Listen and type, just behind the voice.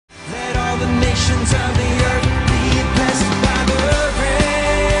ends of the earth be blessed by the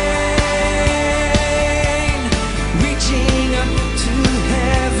rain, reaching up to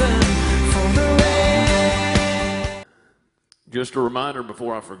heaven for the rain. Just a reminder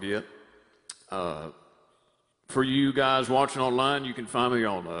before I forget, for you guys watching online, you can find me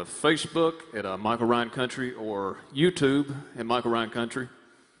on Facebook at Michael Ryan Country or YouTube at Michael Ryan Country.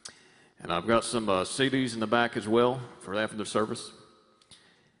 And I've got some CDs in the back as well for after the service.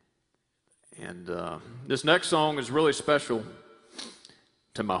 And this next song is really special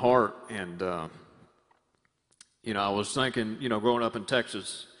to my heart. And, I was thinking, growing up in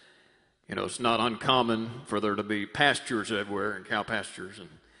Texas, it's not uncommon for there to be pastures everywhere and cow pastures.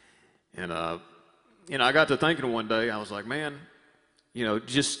 And I got to thinking one day, I was like, man,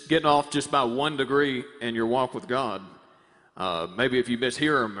 just getting off just by 1 degree in your walk with God. Maybe if you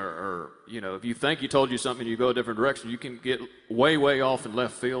mishear him or if you think he told you something and you go a different direction, you can get way, way off in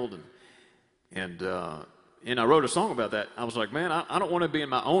left field. And I wrote a song about that. I was like, man, I don't want to be in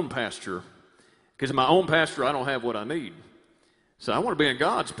my own pasture, because in my own pasture, I don't have what I need. So I want to be in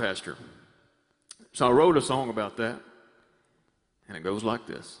God's pasture. So I wrote a song about that, and it goes like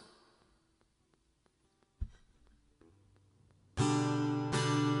this.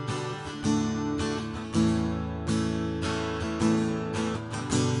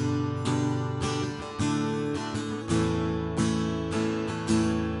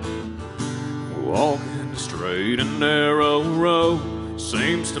 Walking straight and narrow road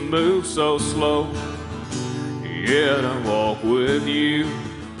seems to move so slow, yet I walk with you.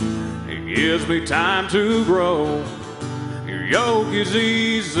 It gives me time to grow. Your yoke is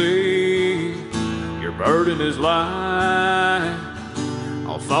easy, your burden is light.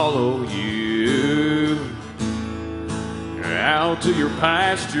 I'll follow you out to your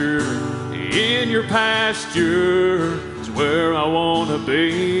pasture. In your pasture is where I want to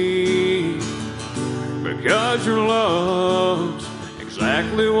be, because your love's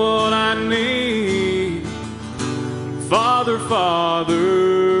exactly what I need. Father,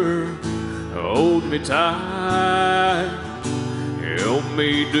 Father, hold me tight. Help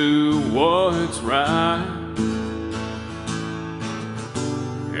me do what's right.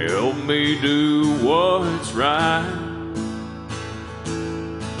 Help me do what's right.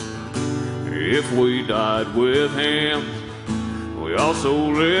 If we died with him, we also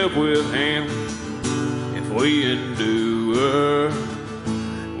live with him. If we endure,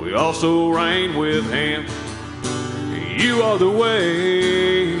 we also reign with him. You are the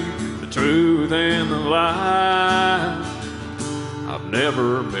way, the truth, and the life. I've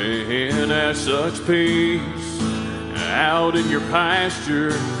never been at such peace. Out in your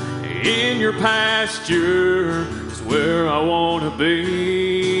pasture, in your pasture is where I want to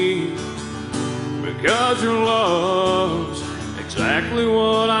be, because your love's exactly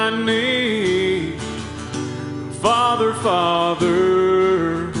what I need. Father,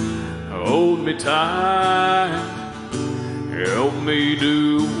 Father, hold me tight. Help me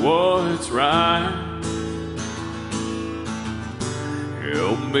do what's right.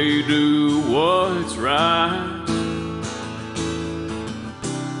 Help me do what's right.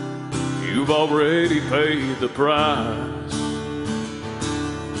 You've already paid the price.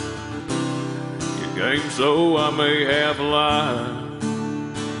 You came so I may have life.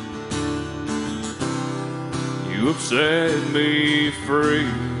 You have set me free.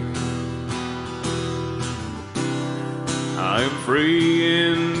 I am free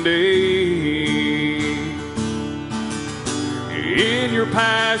indeed. In your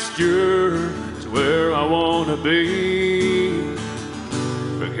pasture is where I want to be,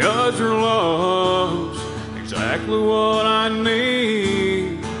 because your love's exactly what I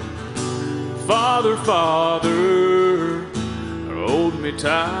need. Father, Father, hold me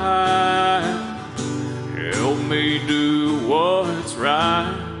tight. Help me do what's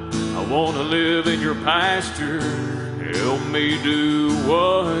right. I want to live in your pasture. Help me do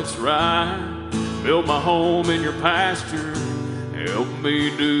what's right. Build my home in your pasture. Help me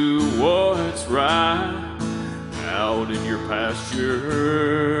do what's right. Out in your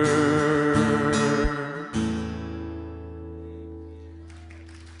pasture.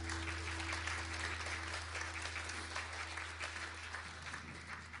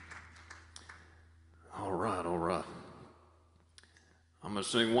 All right, all right. I'm going to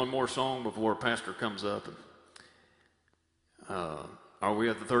sing one more song before Pastor comes up. Are we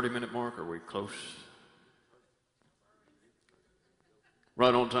at the 30-minute mark? Are we close?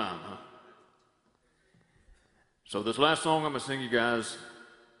 Right on time, huh? So this last song I'm going to sing you guys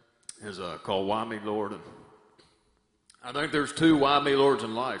is called Why Me, Lord? And I think there's two why me, Lords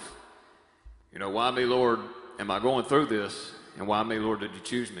in life. You know, why me, Lord, am I going through this? And why me, Lord, did you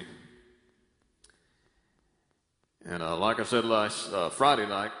choose me? And like I said last Friday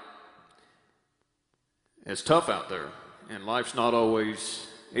night, it's tough out there, and life's not always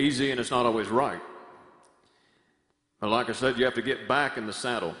easy, and it's not always right. But like I said, you have to get back in the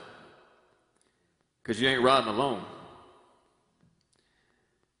saddle, because you ain't riding alone.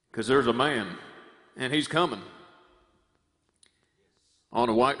 Because there's a man, and he's coming on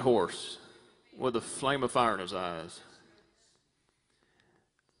a white horse with a flame of fire in his eyes.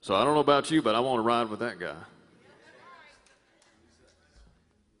 So I don't know about you, but I want to ride with that guy.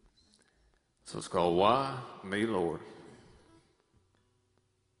 So it's called Why Me, Lord.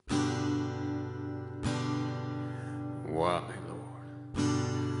 Why me, Lord?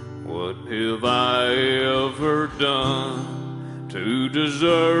 What have I ever done to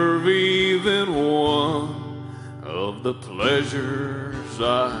deserve even one of the pleasures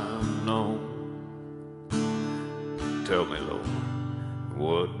I've known? Tell me, Lord,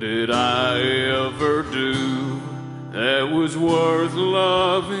 what did I ever do that was worth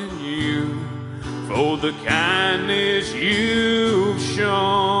loving you for the kindness you've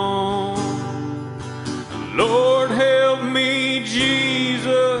shown? Lord, help me,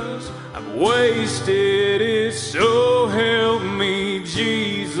 Jesus, I've wasted it, so help me,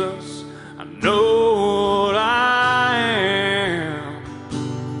 Jesus, I know what I am.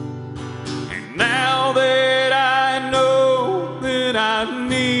 And now that I know that I've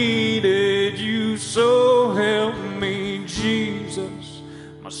needed you, so help me, Jesus,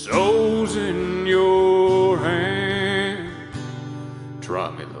 my soul's in your hand.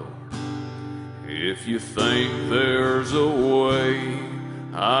 Try me, Lord. If you think there's a way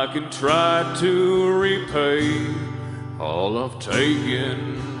I can try to repay all I've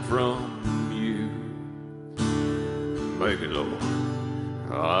taken from you, maybe, Lord,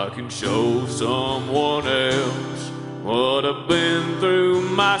 I can show someone else what I've been through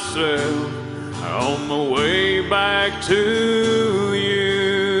myself on my way back to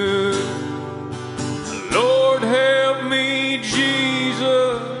you. Lord, help me,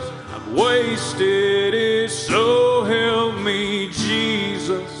 Jesus, I've wasted it, so help me,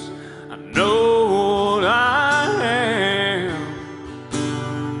 Jesus, I know what I am.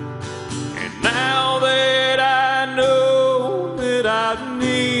 And now that I know that I've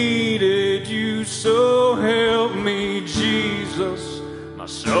needed you, so help me, Jesus, my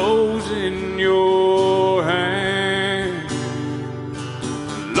soul's in your hand.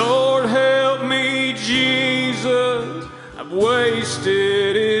 Lord, help me, Jesus, I've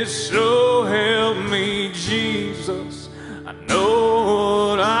wasted it, so help me, Jesus, I know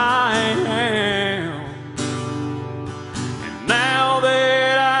what I am. And now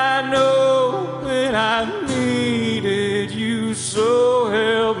that I know that I needed you, so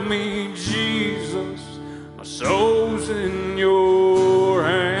help me, Jesus, my soul's in your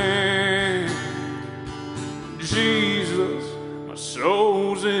hand. Jesus, my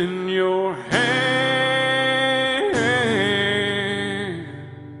soul's in your hand.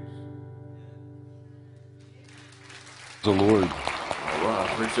 The Lord. All right,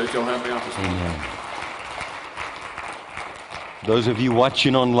 I appreciate y'all having me out this morning. Amen. Those of you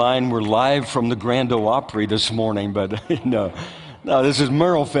watching online, we're live from the Grand Ole Opry this morning, but no, this is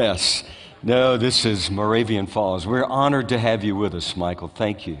Merle Fest. No, this is Moravian Falls. We're honored to have you with us, Michael.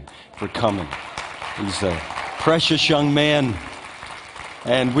 Thank you for coming. He's a precious young man,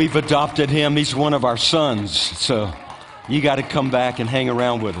 and we've adopted him. He's one of our sons, so you got to come back and hang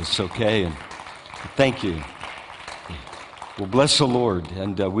around with us, okay? And thank you. Well, bless the Lord.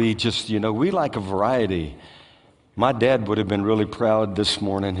 And we just, we like a variety. My dad would have been really proud this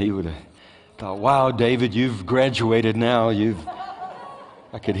morning. He would have thought, wow, David, you've graduated now.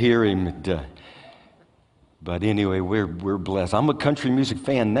 I could hear him. But anyway, we're blessed. I'm a country music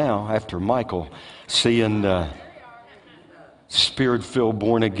fan now after Michael, seeing Spirit-filled,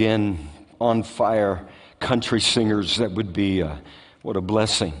 born-again, on-fire country singers. That would be, what a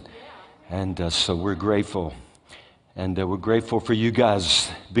blessing. And so we're grateful. And we're grateful for you guys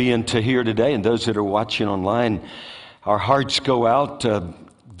being here today, and those that are watching online. Our hearts go out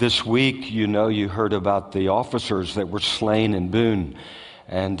this week. You heard about the officers that were slain in Boone,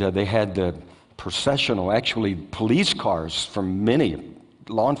 and they had the processional, actually police cars from many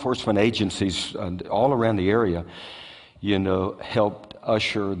law enforcement agencies all around the area, helped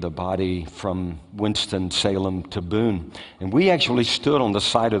usher the body from Winston-Salem to Boone. And we actually stood on the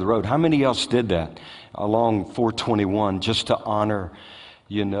side of the road. How many else did that? Along 421, just to honor,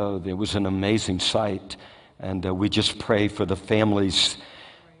 it was an amazing sight. And we just pray for the families.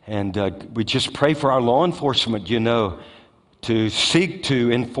 And we just pray for our law enforcement, to seek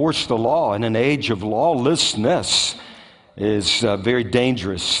to enforce the law in an age of lawlessness is very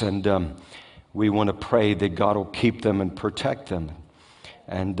dangerous. And we want to pray that God will keep them and protect them.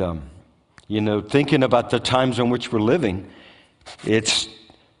 And, thinking about the times in which we're living,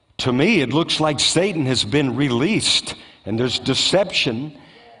 to me, it looks like Satan has been released, and there's deception,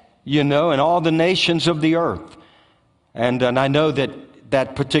 in all the nations of the earth. And I know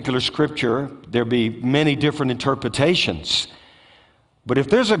that particular scripture, there'll be many different interpretations. But if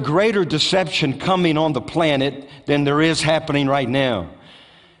there's a greater deception coming on the planet than there is happening right now,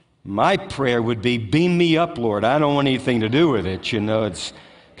 my prayer would be, beam me up, Lord. I don't want anything to do with it, it's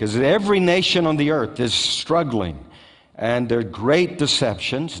because every nation on the earth is struggling, and there are great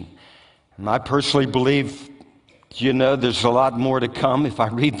deceptions. And I personally believe, there's a lot more to come if I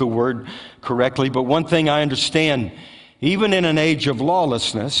read the word correctly. But one thing I understand, even in an age of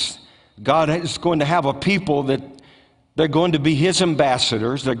lawlessness, God is going to have a people that they're going to be His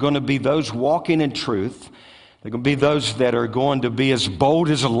ambassadors. They're going to be those walking in truth. They're going to be those that are going to be as bold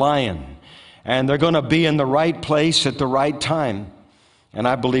as a lion. And they're going to be in the right place at the right time. And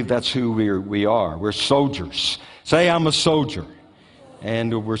I believe that's who we are. We're soldiers. Say, I'm a soldier.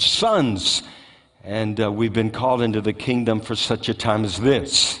 And we're sons. And we've been called into the kingdom for such a time as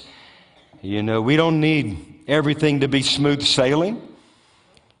this. We don't need everything to be smooth sailing.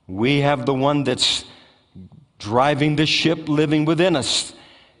 We have the one that's driving the ship living within us.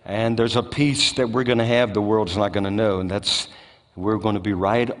 And there's a peace that we're going to have the world's not going to know. And we're going to be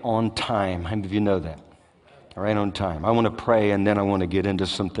right on time. How many of you know that? Right on time. I want to pray, and then I want to get into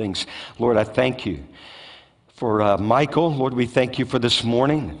some things. Lord, I thank you for Michael. Lord, we thank you for this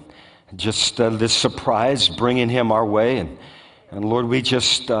morning. Just this surprise, bringing him our way. And Lord, we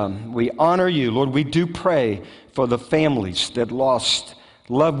honor you. Lord, we do pray for the families that lost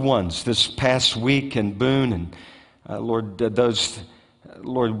loved ones this past week in Boone. And Lord,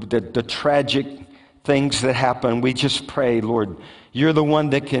 the tragic things that happen, we just pray, Lord, you're the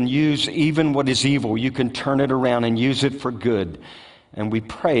one that can use even what is evil. You can turn it around and use it for good. And we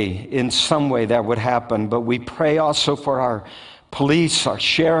pray in some way that would happen. But we pray also for our police, our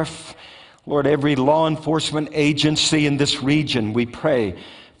sheriff, Lord, every law enforcement agency in this region. We pray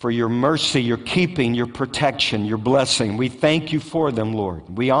for your mercy, your keeping, your protection, your blessing. We thank you for them,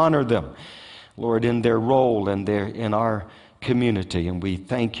 Lord. We honor them, Lord, in their role and in our community. And we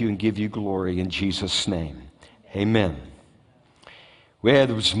thank you and give you glory in Jesus' name. Amen. Well,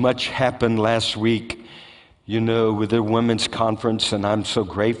 there was much happened last week, with the women's conference, and I'm so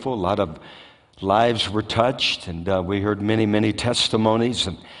grateful. A lot of lives were touched, and we heard many, many testimonies.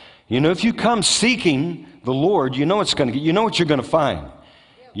 And if you come seeking the Lord, you know what you're going to find.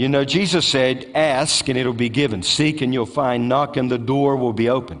 Jesus said, ask and it'll be given. Seek and you'll find. Knock and the door will be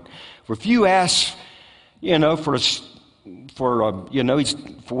open. For if you ask, for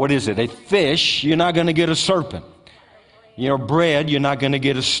what is it? A fish, you're not going to get a serpent. Bread, you're not going to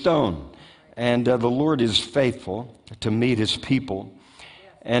get a stone. And the Lord is faithful to meet His people.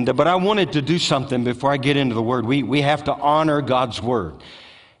 But I wanted to do something before I get into the Word. We have to honor God's Word.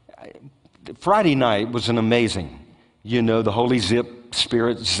 Friday night was an amazing. The Holy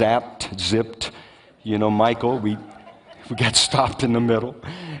Spirit zipped. Michael, we got stopped in the middle.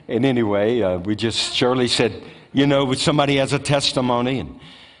 And anyway, Shirley said, somebody has a testimony.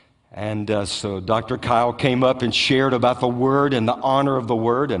 And so Dr. Kyle came up and shared about the Word and the honor of the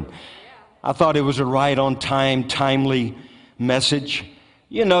Word. And I thought it was a right on time, timely message.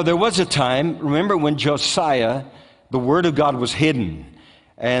 There was a time, remember when Josiah, the Word of God was hidden.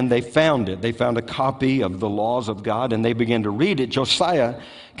 And they found it. They found a copy of the laws of God, and they began to read it. Josiah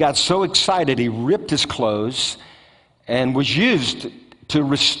got so excited, he ripped his clothes and was used to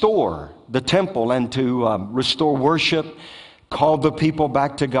restore the temple and to restore worship, called the people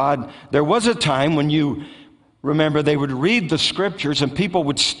back to God. There was a time when remember, they would read the scriptures and people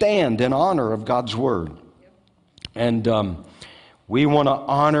would stand in honor of God's word. And we want to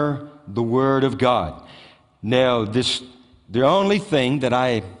honor the word of God. Now, the only thing that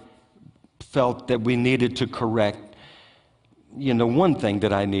I felt that we needed to correct, one thing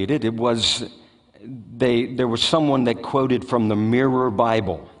that I needed, it was there was someone that quoted from the Mirror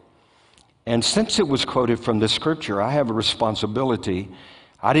Bible. And since it was quoted from the scripture, I have a responsibility.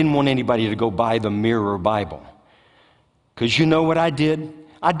 I didn't want anybody to go buy the Mirror Bible. Because you know what I did?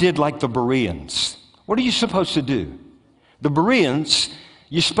 I did like the Bereans. What are you supposed to do? The Bereans,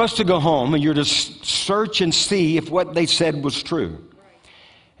 you're supposed to go home and you're to search and see if what they said was true.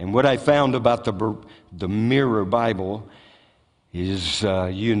 And what I found about the Mirror Bible is,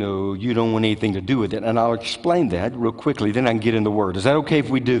 you don't want anything to do with it. And I'll explain that real quickly, then I can get in the Word. Is that okay if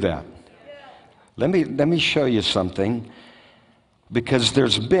we do that? Let me show you something, because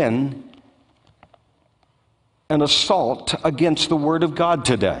there's been an assault against the Word of God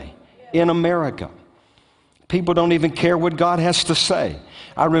today. in America. People don't even care what God has to say.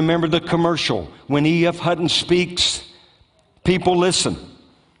 I remember the commercial, when E.F. Hutton speaks, people listen.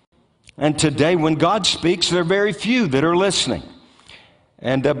 And today, when God speaks, there are very few that are listening.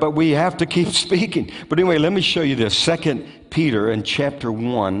 But we have to keep speaking. But anyway, let me show you this. 2 Peter in chapter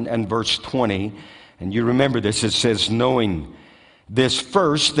 1 and verse 20. And you remember this. It says, knowing this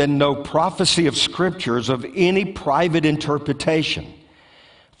first, then no prophecy of scriptures of any private interpretation.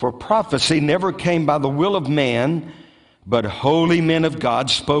 For prophecy never came by the will of man, but holy men of God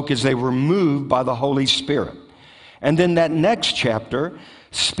spoke as they were moved by the Holy Spirit. And then that next chapter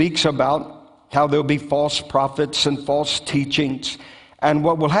speaks about how there'll be false prophets and false teachings. And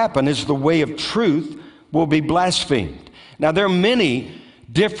what will happen is the way of truth will be blasphemed. Now, there are many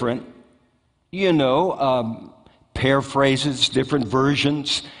different, paraphrases, different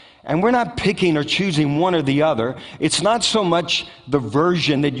versions. And we're not picking or choosing one or the other. It's not so much the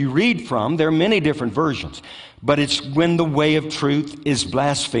version that you read from. There are many different versions. But it's when the way of truth is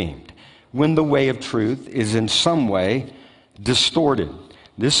blasphemed. When the way of truth is in some way distorted.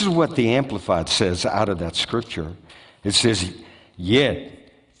 This is what the Amplified says out of that scripture. It says, yet,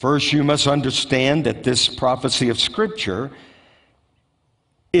 first you must understand that this prophecy of Scripture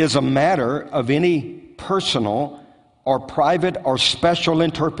is a matter of any personal or private or special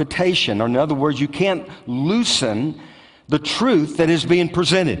interpretation. Or in other words, you can't loosen the truth that is being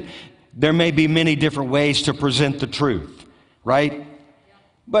presented. There may be many different ways to present the truth, right?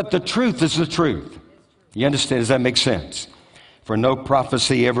 But the truth is the truth. You understand? Does that make sense? For no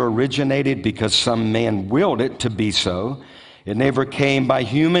prophecy ever originated because some man willed it to be so. It never came by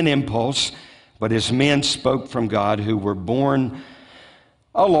human impulse, but as men spoke from God who were born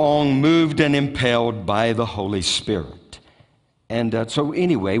along, moved and impelled by the Holy Spirit. And so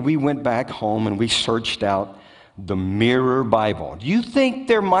anyway, we went back home and we searched out the Mirror Bible. Do you think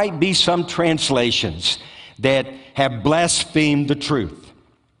there might be some translations that have blasphemed the truth?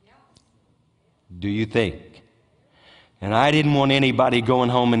 Do you think? And I didn't want anybody going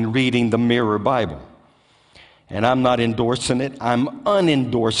home and reading the Mirror Bible. And I'm not endorsing it. I'm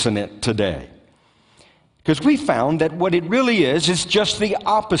unendorsing it today. Because we found that what it really is just the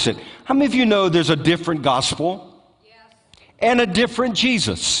opposite. How many of you know there's a different gospel? Yes. And a different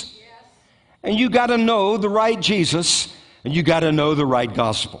Jesus? Yes. And you got to know the right Jesus, and you got to know the right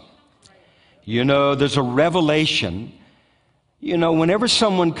gospel. Right. There's a revelation. Whenever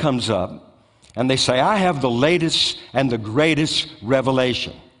someone comes up and they say, I have the latest and the greatest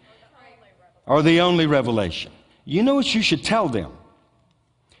revelation, or the only revelation, you know what you should tell them?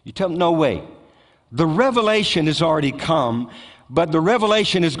 You tell them, no, wait. The revelation has already come, but the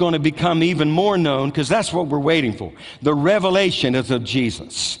revelation is going to become even more known because that's what we're waiting for. The revelation is of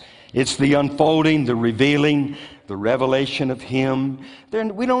Jesus. It's the unfolding, the revealing, the revelation of Him.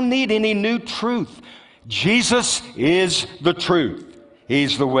 We don't need any new truth. Jesus is the truth.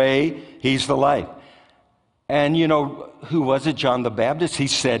 He's the way, He's the life. And who was it? John the Baptist. He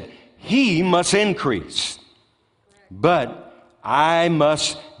said, He must increase, but I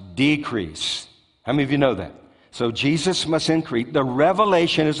must decrease. How many of you know that? So Jesus must increase. The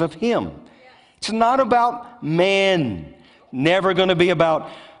revelation is of Him. It's not about man. Never going to be about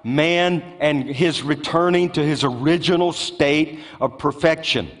man and his returning to his original state of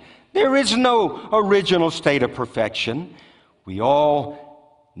perfection. There is no original state of perfection. We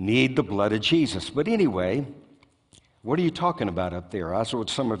all need the blood of Jesus. But anyway, what are you talking about up there? That's what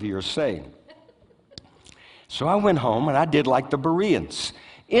some of you are saying. So I went home and I did like the Bereans.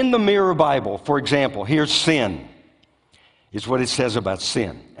 In the Mirror Bible, for example, here's sin, is what it says about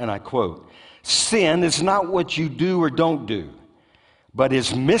sin. And I quote, sin is not what you do or don't do, but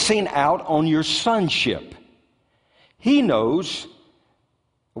is missing out on your sonship. He knows,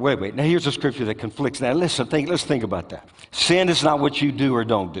 wait, now here's a scripture that conflicts. Now let's think about that. Sin is not what you do or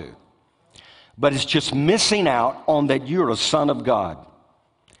don't do, but it's just missing out on that you're a son of God.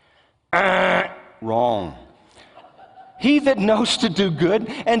 Wrong. He that knows to do good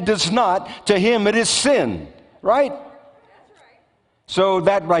and does not, to him it is sin. Right? That's right. So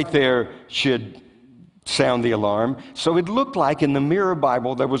that right there should sound the alarm. So it looked like in the Mirror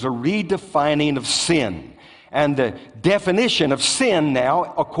Bible there was a redefining of sin. And the definition of sin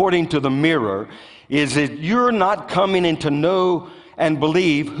now, according to the Mirror, is that you're not coming in to know and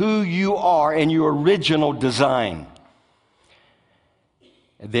believe who you are in your original design.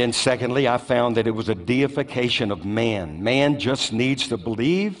 And then secondly, I found that it was a deification of man. Man just needs to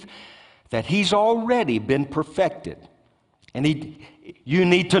believe that he's already been perfected. And you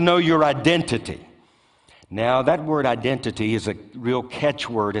need to know your identity. Now, that word identity is a real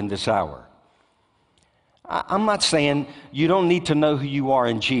catchword in this hour. I'm not saying you don't need to know who you are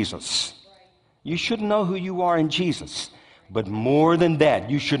in Jesus. You should know who you are in Jesus. But more than that,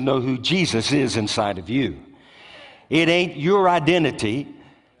 you should know who Jesus is inside of you. It ain't your identity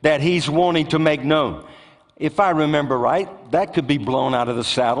that he's wanting to make known. If I remember right, that could be blown out of the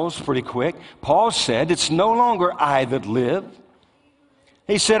saddles pretty quick. Paul said, it's no longer I that live.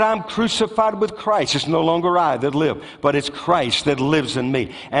 He said, I'm crucified with Christ. It's no longer I that live, but it's Christ that lives in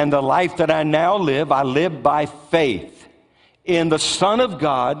me. And the life that I now live, I live by faith in the Son of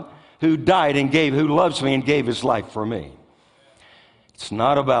God who died and who loves me and gave his life for me. It's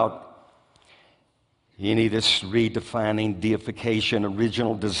not about any of this redefining, deification,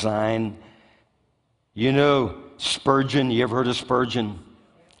 original design. You know, Spurgeon, you ever heard of Spurgeon?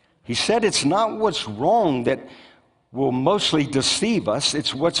 He said it's not what's wrong that will mostly deceive us,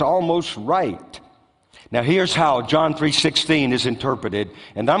 it's what's almost right. Now here's how John 3:16 is interpreted,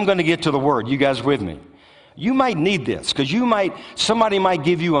 and I'm going to get to the word. You guys with me? You might need this, because somebody might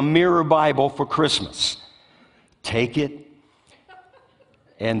give you a mirror Bible for Christmas. Take it,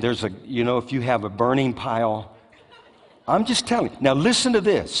 and if you have a burning pile, I'm just telling you. Now listen to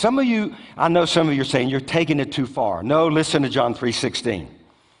this. I know some of you are saying you're taking it too far. No, listen to John 3:16.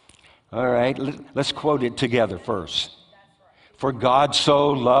 All right, let's quote it together first. For God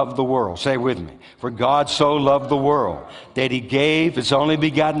so loved the world. Say it with me. For God so loved the world that he gave his only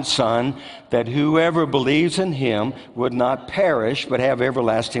begotten Son, that whoever believes in him would not perish but have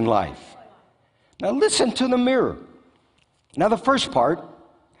everlasting life. Now listen to the mirror. Now the first part,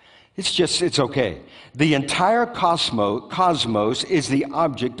 it's okay. The entire cosmos is the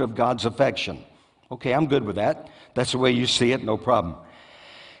object of God's affection. Okay, I'm good with that. That's the way you see it, no problem.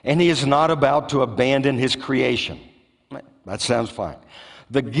 And he is not about to abandon his creation. That sounds fine.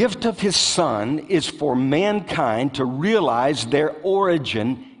 The gift of his Son is for mankind to realize their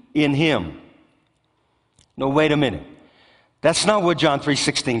origin in him. No, wait a minute. That's not what John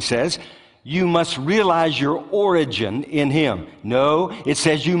 3:16 says. You must realize your origin in him. No, it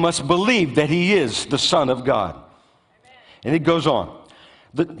says you must believe that he is the Son of God. And it goes on.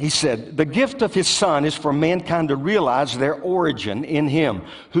 He said, the gift of his Son is for mankind to realize their origin in him,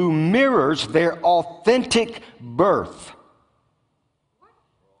 who mirrors their authentic birth.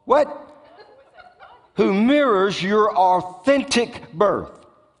 What? Who mirrors your authentic birth.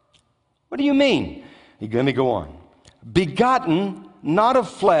 What do you mean? Let me go on. Begotten, not of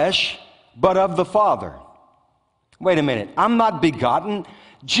flesh, but of the Father. Wait a minute. I'm not begotten.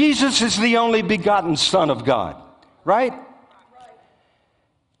 Jesus is the only begotten Son of God, right?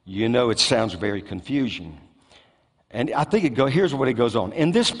 You know, it sounds very confusing. And I think here's what it goes on.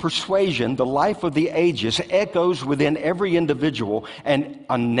 In this persuasion, the life of the ages echoes within every individual and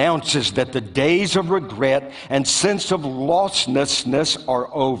announces that the days of regret and sense of lostness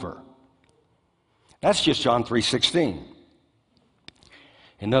are over. That's just John 3:16.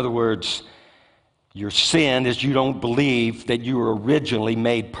 In other words, your sin is you don't believe that you were originally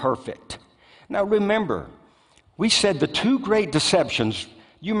made perfect. Now remember, we said the two great deceptions.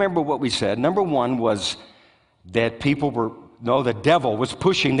 You remember what we said? Number one was that the devil was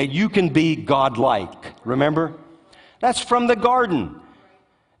pushing that you can be God-like. Remember? That's from the garden.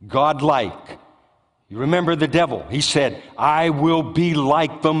 God-like. You remember the devil? He said, I will be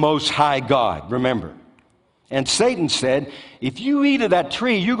like the Most High God. Remember? And Satan said, if you eat of that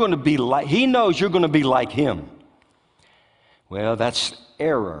tree, you're going to be like, he knows you're going to be like him. Well, that's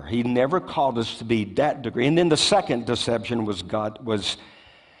error. He never called us to be that degree. And then the second deception was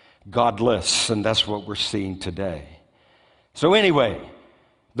godless, and that's what we're seeing today. So anyway,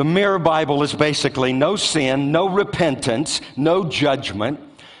 the Mirror Bible is basically no sin, no repentance, no judgment.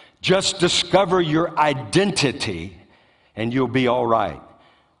 Just discover your identity, and you'll be all right.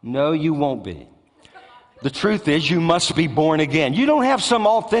 No, you won't be. The truth is, you must be born again. You don't have some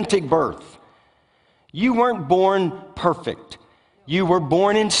authentic birth. You weren't born perfect. You were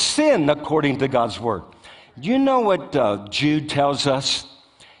born in sin, according to God's Word. Do you know what Jude tells us?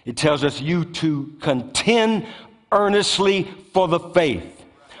 It tells us you to contend earnestly for the faith,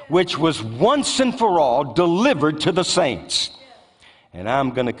 which was once and for all delivered to the saints. And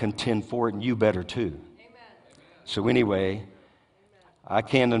I'm going to contend for it, and you better too. So anyway, I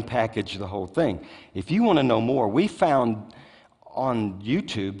can't unpackage the whole thing. If you want to know more, we found on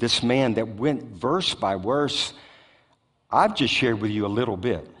YouTube this man that went verse by verse. I've just shared with you a little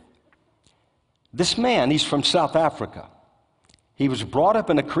bit. This man, he's from South Africa. He was brought up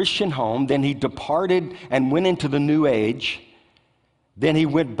in a Christian home, then he departed and went into the New Age. Then he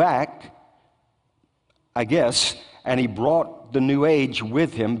went back, I guess, and he brought the New Age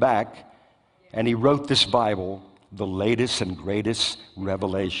with him back, and he wrote this Bible, the latest and greatest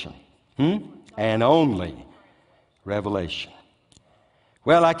revelation. and only revelation.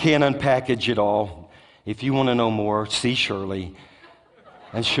 Well, I can't unpackage it all. If you want to know more, see Shirley,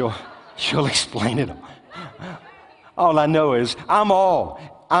 and she'll explain it. All I know is I'm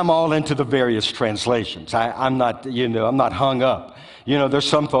all into the various translations. I'm not hung up. There's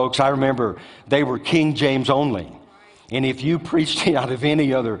some folks, I remember, they were King James only. And if you preached out of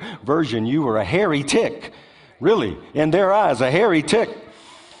any other version, you were a hairy tick. Really, in their eyes, a hairy tick.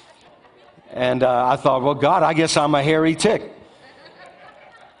 And I thought, well, God, I guess I'm a hairy tick.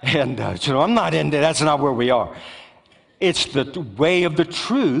 And I'm not into, that's not where we are. It's the way of the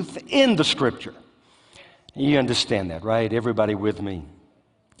truth in the Scripture. You understand that, right? Everybody with me?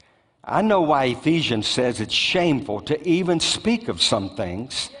 I know why Ephesians says it's shameful to even speak of some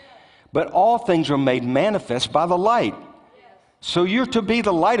things, but all things are made manifest by the light. So you're to be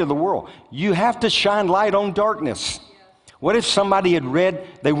the light of the world. You have to shine light on darkness. What if somebody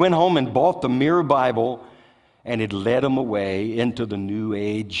they went home and bought the Mirror Bible, and it led them away into the New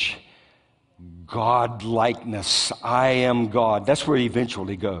Age God-likeness. I am God. That's where it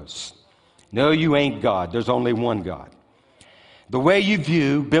eventually goes. No, you ain't God. There's only one God. The way you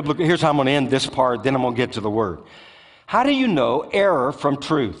view biblical, here's how I'm going to end this part, then I'm going to get to the Word. How do you know error from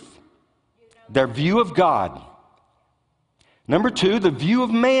truth? Their view of God. Number two, the view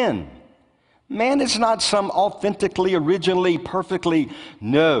of man. Man is not some authentically, originally, perfectly,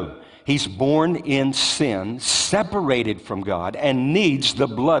 no. He's born in sin, separated from God, and needs the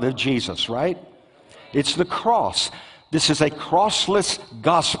blood of Jesus, right? It's the cross. This is a crossless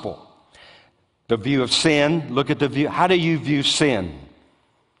gospel. The view of sin, look at the view. How do you view sin?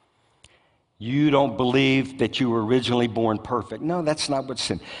 You don't believe that you were originally born perfect. No, that's not what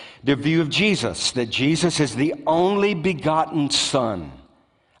sin. The view of Jesus, that Jesus is the only begotten Son.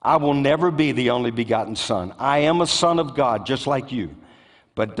 I will never be the only begotten Son. I am a son of God, just like you.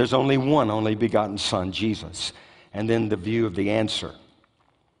 But there's only one only begotten Son, Jesus. And then the view of the answer.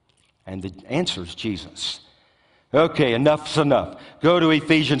 And the answer is Jesus. Okay, enough's enough. Go to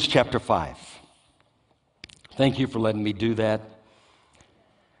Ephesians chapter 5. Thank you for letting me do that.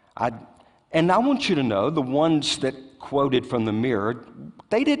 And I want you to know, the ones that quoted from the Mirror,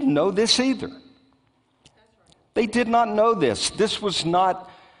 they didn't know this either. They did not know this. This was not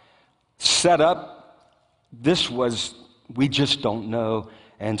set up. This was, we just don't know.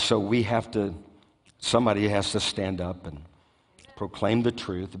 And so somebody has to stand up and proclaim the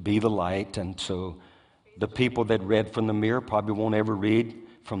truth, be the light. And so the people that read from the Mirror probably won't ever read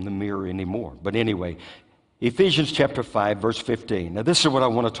from the Mirror anymore. But anyway, Ephesians chapter 5, verse 15. Now, this is what I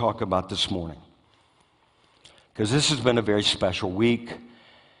want to talk about this morning, because this has been a very special week,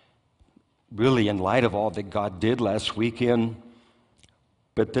 really in light of all that God did last weekend,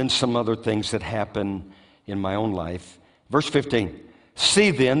 but then some other things that happened in my own life. Verse 15,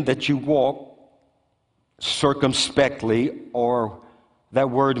 see then that you walk circumspectly, or that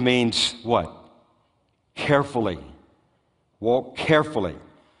word means what? Carefully. Walk carefully,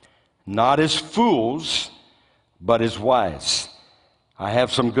 not as fools, but as wise. I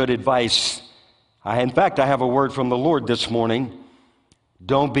have some good advice. In fact, I have a word from the Lord this morning.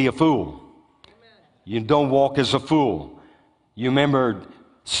 Don't be a fool. You don't walk as a fool. You remember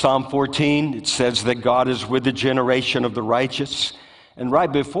Psalm 14, it says that God is with the generation of the righteous. And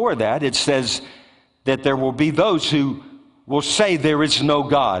right before that, it says that there will be those who will say there is no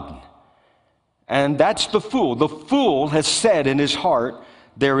God. And that's the fool. The fool has said in his heart,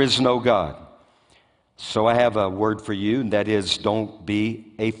 there is no God. So I have a word for you, and that is, don't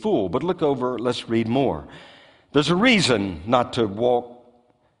be a fool. But look over, let's read more. There's a reason not to walk,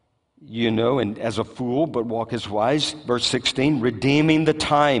 and as a fool, but walk as wise. Verse 16, redeeming the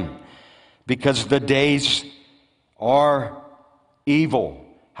time, because the days are evil.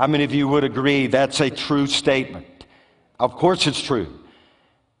 How many of you would agree that's a true statement? Of course it's true.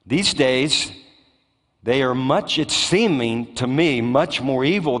 These days, they are it's seeming to me, much more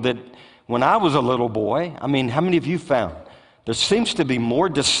evil than when I was a little boy. I mean, how many of you found there seems to be more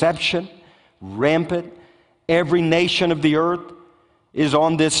deception, rampant? Every nation of the earth is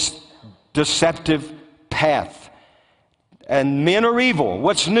on this deceptive path. And men are evil.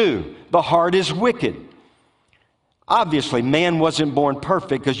 What's new? The heart is wicked. Obviously, man wasn't born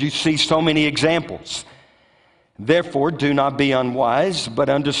perfect, because you see so many examples. Therefore, do not be unwise, but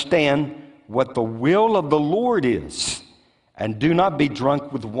understand what the will of the Lord is. And do not be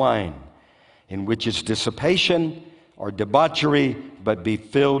drunk with wine, in which is dissipation or debauchery, but be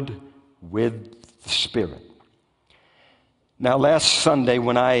filled with the Spirit. Now, last Sunday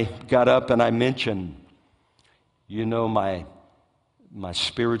when I got up and I mentioned, my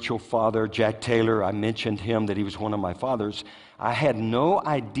spiritual father, Jack Taylor, I mentioned him, that he was one of my fathers. I had no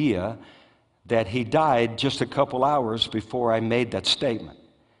idea that he died just a couple hours before I made that statement.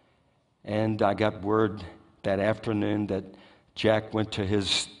 And I got word that afternoon that Jack went to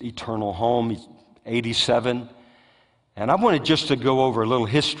his eternal home. He's 87. And I wanted just to go over a little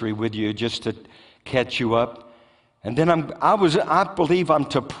history with you, just to catch you up. And then I believe I'm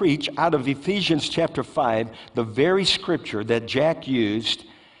to preach out of Ephesians chapter 5, the very scripture that Jack used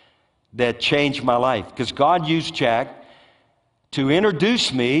that changed my life. Because God used Jack to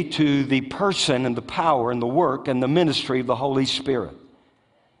introduce me to the person and the power and the work and the ministry of the Holy Spirit.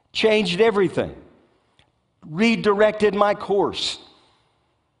 Changed everything. Redirected my course.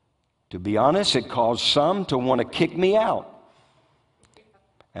 To be honest, it caused some to want to kick me out.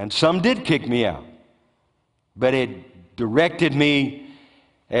 And some did kick me out. But it directed me,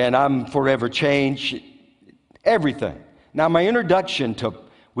 and I'm forever changed. Everything. Now, my introduction to,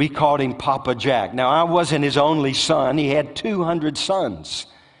 we called him Papa Jack. Now, I wasn't his only son. He had 200 sons.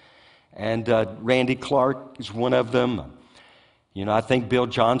 And Randy Clark is one of them. You know, I think Bill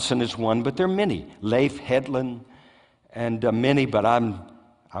Johnson is one, but there are many. Leif Hedlund and many, but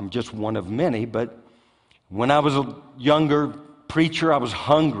I'm just one of many. But when I was a younger preacher, I was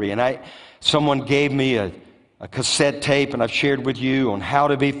hungry, and someone gave me a cassette tape, and I've shared with you on how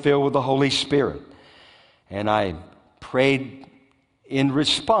to be filled with the Holy Spirit. And I prayed in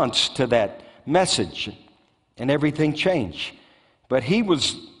response to that message, and everything changed. But he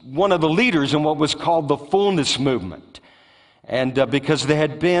was one of the leaders in what was called the fullness movement. And because there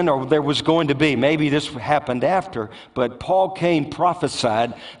had been, or there was going to be, maybe this happened after, but Paul Cain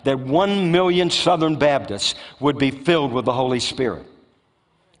prophesied that 1 million Southern Baptists would be filled with the Holy Spirit.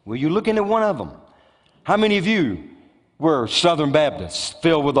 Well, you're looking at one of them. How many of you were Southern Baptists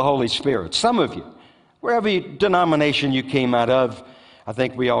filled with the Holy Spirit? Some of you. Wherever denomination you came out of, I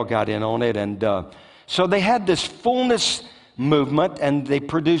think we all got in on it. And so they had this fullness movement, and they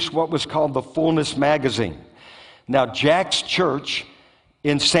produced what was called the Fullness Magazine. Now, Jack's church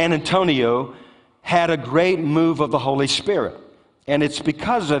in San Antonio had a great move of the Holy Spirit. And it's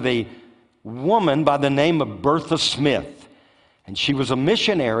because of a woman by the name of Bertha Smith. And she was a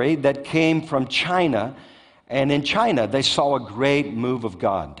missionary that came from China. And in China, they saw a great move of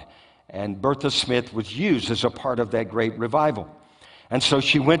God. And Bertha Smith was used as a part of that great revival. And so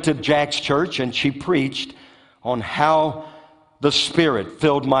she went to Jack's church and she preached on how the Spirit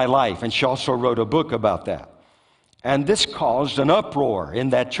filled my life. And she also wrote a book about that. And this caused an uproar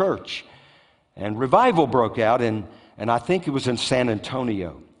in that church. And revival broke out, and I think it was in San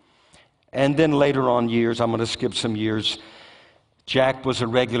Antonio. And then later on years, I'm going to skip some years, Jack was a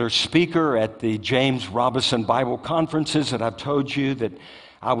regular speaker at the James Robison Bible conferences that I've told you that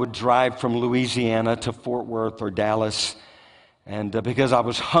I would drive from Louisiana to Fort Worth or Dallas, and because I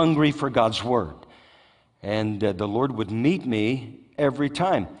was hungry for God's Word. And the Lord would meet me every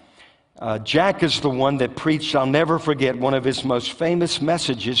time. Jack is the one that preached, I'll never forget, one of his most famous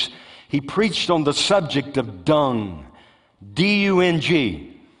messages. He preached on the subject of dung,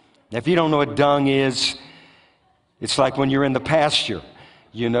 D-U-N-G. Now, if you don't know what dung is, it's like when you're in the pasture.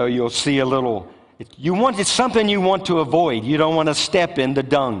 You know, you'll see a little, it's something you want to avoid. You don't want to step in the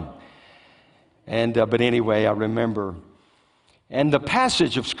dung. And but anyway, I remember. And the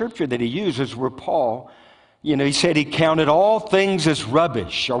passage of Scripture that he uses where Paul, you know, he said he counted all things as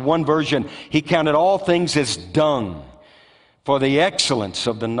rubbish, or one version, he counted all things as dung for the excellence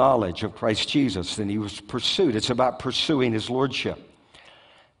of the knowledge of Christ Jesus. And he was pursued. It's about pursuing his lordship.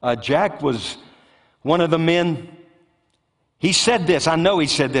 Jack was one of the men. He said this. I know he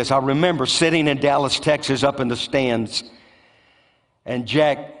said this. I remember sitting in Dallas, Texas, up in the stands. And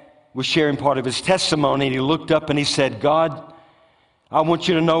Jack was sharing part of his testimony. And he looked up and he said, God, I want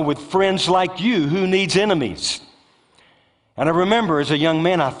you to know with friends like you, who needs enemies? And I remember as a young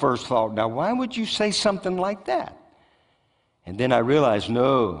man, I first thought, now why would you say something like that? And then I realized,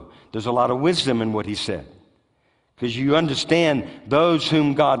 no, there's a lot of wisdom in what he said. Because you understand, those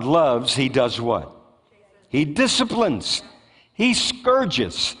whom God loves, he does what? He disciplines. He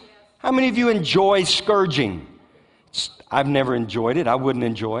scourges. How many of you enjoy scourging? I've never enjoyed it. I wouldn't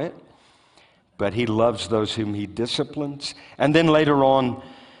enjoy it. But he loves those whom he disciplines. And then later on,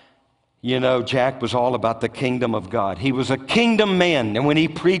 you know, Jack was all about the kingdom of God. He was a kingdom man. And when he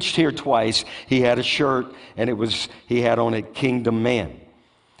preached here twice, he had a shirt and he had on it Kingdom Man.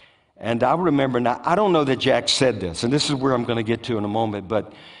 And I remember, now I don't know that Jack said this, and this is where I'm going to get to in a moment,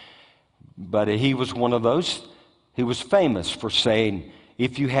 but he was one of those. He was famous for saying,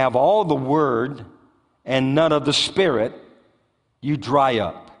 if you have all the word and none of the Spirit, you dry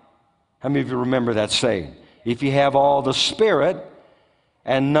up. How many of you remember that saying? If you have all the Spirit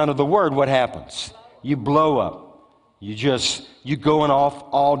and none of the Word, what happens? You blow up. You going off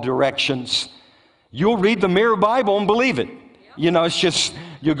all directions. You'll read the Mirror Bible and believe it. It's just,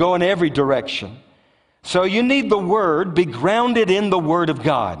 you go in every direction. So you need the Word, be grounded in the Word of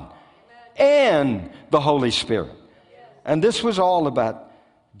God and the Holy Spirit. And this was all about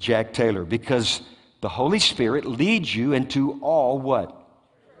Jack Taylor, because the Holy Spirit leads you into all what?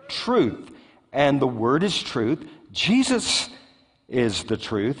 Truth. And the Word is truth. Jesus is the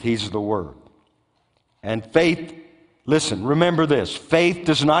truth. He's the Word. And faith, listen, remember this. Faith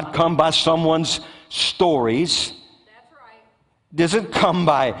does not come by someone's stories. That's right. Doesn't come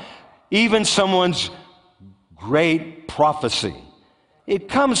by even someone's great prophecy. It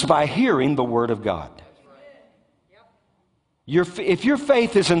comes by hearing the Word of God. If your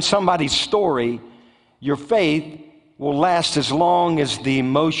faith is in somebody's story, your faith will last as long as the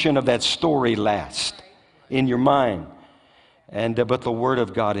emotion of that story lasts in your mind. But the Word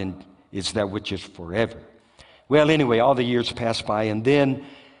of God is that which is forever. Well, anyway, all the years passed by, and then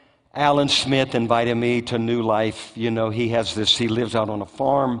Alan Smith invited me to New Life. He lives out on a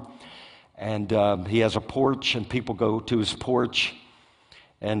farm, and he has a porch, and people go to his porch,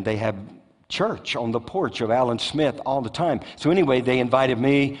 and they have church on the porch of Alan Smith all the time. So anyway, they invited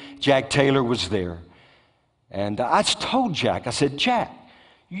me. Jack Taylor was there. And I told Jack, I said, Jack,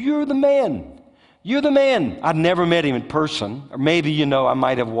 you're the man. You're the man. I'd never met him in person. Or maybe, I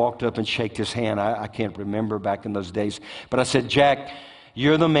might have walked up and shaked his hand. I can't remember back in those days. But I said, Jack,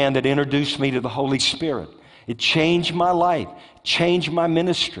 you're the man that introduced me to the Holy Spirit. It changed my life, changed my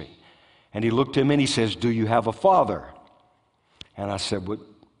ministry. And he looked at me and he says, do you have a father? And I said,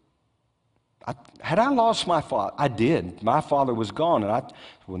 had I lost my father? I did. My father was gone. And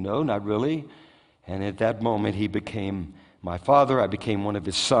no, not really. And at that moment, he became my father. I became one of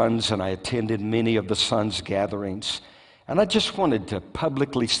his sons, and I attended many of the sons' gatherings. And I just wanted to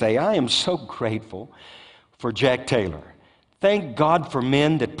publicly say, I am so grateful for Jack Taylor. Thank God for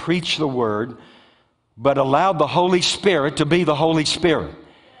men that preach the Word, but allow the Holy Spirit to be the Holy Spirit.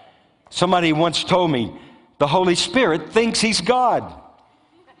 Somebody once told me, the Holy Spirit thinks he's God.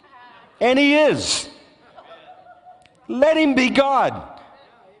 And he is. Let him be God.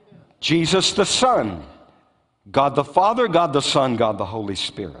 Jesus the Son. God the Father, God the Son, God the Holy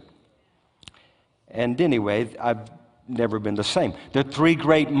Spirit. And anyway, I've never been the same. There are three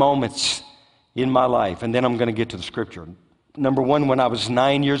great moments in my life, and then I'm going to get to the scripture. Number one, when I was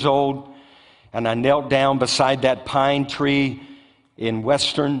 9 years old, and I knelt down beside that pine tree in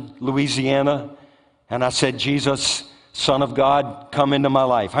western Louisiana, and I said, Jesus, Son of God, come into my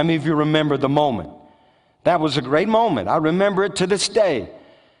life. How many of you remember the moment? That was a great moment. I remember it to this day.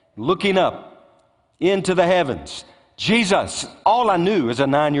 Looking up into the heavens. Jesus, all I knew as a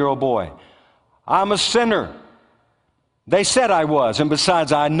 9-year-old boy. I'm a sinner. They said I was, and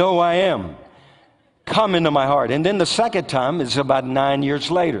besides, I know I am. Come into my heart. And then the second time is about 9 years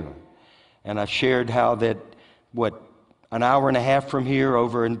later. And I shared how that, an hour and a half from here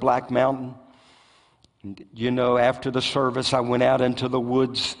over in Black Mountain, after the service, I went out into the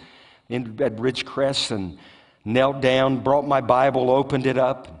woods at Ridgecrest and knelt down, brought my Bible, opened it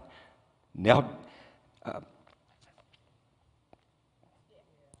up, knelt down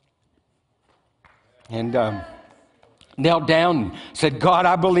and said, God,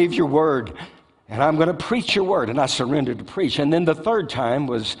 I believe your word, and I'm going to preach your word. And I surrendered to preach. And then the third time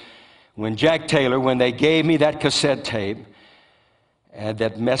was when Jack Taylor, when they gave me that cassette tape, and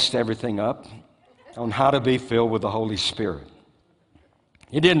that messed everything up, on how to be filled with the Holy Spirit.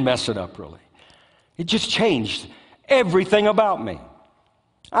 It didn't mess it up, really. It just changed everything about me.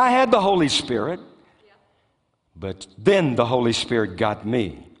 I had the Holy Spirit, but then the Holy Spirit got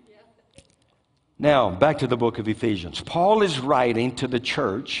me. Now, back to the book of Ephesians. Paul is writing to the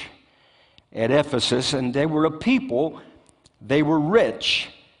church at Ephesus, and they were a people, they were rich,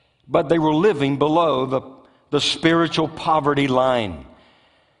 but they were living below the spiritual poverty line.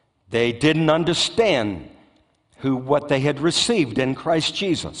 They didn't understand what they had received in Christ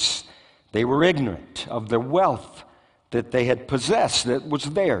Jesus. They were ignorant of the wealth that they had possessed that was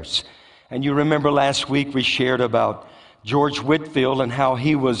theirs. And you remember last week we shared about George Whitefield and how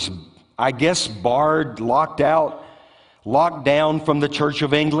he was, I guess, barred, locked down from the Church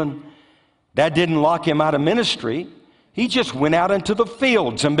of England. That didn't lock him out of ministry. He just went out into the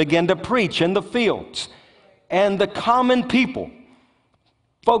fields and began to preach in the fields. And the common people,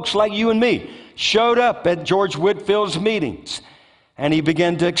 folks like you and me, showed up at George Whitefield's meetings. And he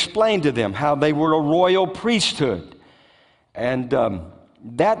began to explain to them how they were a royal priesthood. And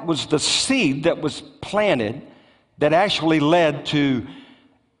that was the seed that was planted that actually led to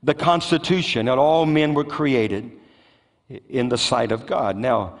the Constitution, that all men were created in the sight of God.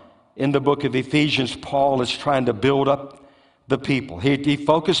 Now, in the book of Ephesians, Paul is trying to build up the people. He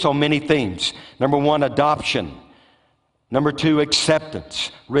focused on many themes. Number one, adoption. Number two,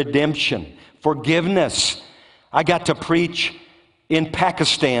 acceptance, redemption, forgiveness. I got to preach in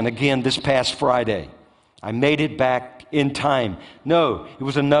Pakistan again this past Friday. I made it back in time. No, it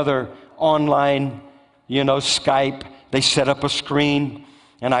was another online, Skype. They set up a screen,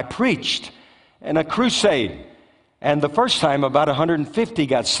 and I preached in a crusade. And the first time, about 150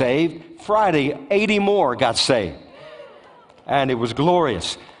 got saved. Friday, 80 more got saved. And it was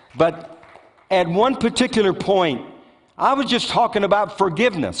glorious. But at one particular point, I was just talking about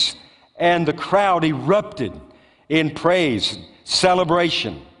forgiveness, and the crowd erupted in praise,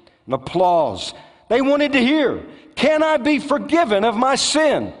 celebration, and applause. They wanted to hear, can I be forgiven of my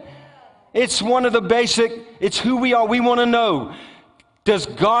sin? It's one of the basic, it's who we are. We want to know, does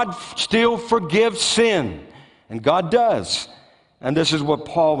God still forgive sin? And God does. And this is what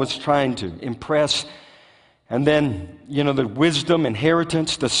Paul was trying to impress. And then, the wisdom,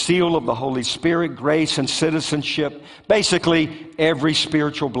 inheritance, the seal of the Holy Spirit, grace and citizenship, basically every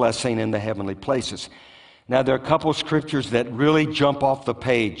spiritual blessing in the heavenly places. Now, there are a couple of scriptures that really jump off the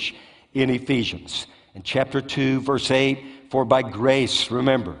page in Ephesians. In chapter 2, verse 8, for by grace,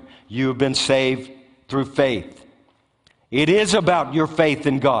 remember, you have been saved through faith. It is about your faith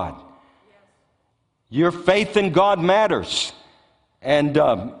in God. Your faith in God matters. And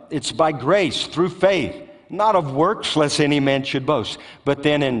it's by grace, through faith. Not of works, lest any man should boast. But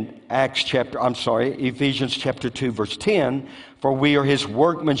then in Ephesians chapter 2, verse 10, for we are his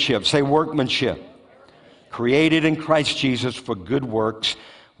workmanship. Say workmanship. Created in Christ Jesus for good works,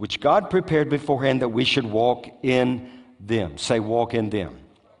 which God prepared beforehand that we should walk in them. Say walk in them.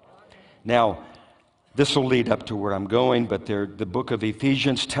 Now, this will lead up to where I'm going, but the book of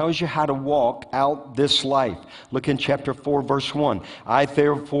Ephesians tells you how to walk out this life. Look in chapter 4, verse 1. I,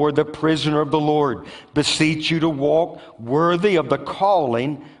 therefore, the prisoner of the Lord, beseech you to walk worthy of the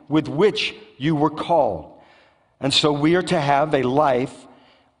calling with which you were called. And so we are to have a life,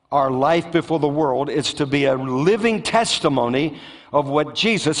 our life before the world is to be a living testimony of what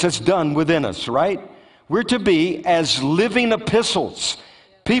Jesus has done within us, right? We're to be as living epistles.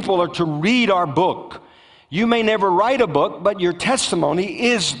 People are to read our book. You may never write a book, but your testimony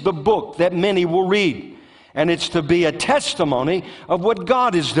is the book that many will read. And it's to be a testimony of what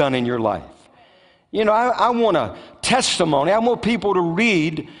God has done in your life. I want a testimony. I want people to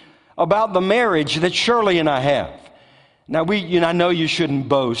read about the marriage that Shirley and I have. Now, I know you shouldn't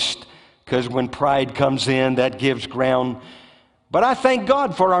boast, because when pride comes in, that gives ground. But I thank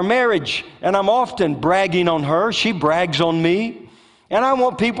God for our marriage, and I'm often bragging on her. She brags on me. And I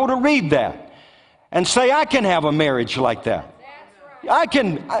want people to read that and say, I can have a marriage like that. I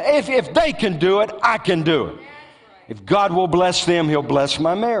can, if they can do it, I can do it. If God will bless them, he'll bless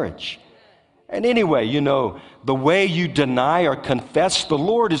my marriage. And anyway, the way you deny or confess the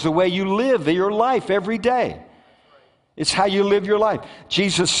Lord is the way you live your life every day. It's how you live your life.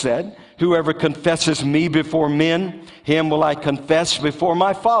 Jesus said, whoever confesses me before men, him will I confess before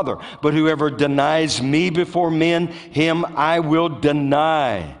my Father. But whoever denies me before men, him I will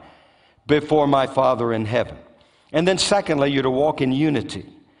deny before my Father in heaven. And then secondly, you're to walk in unity.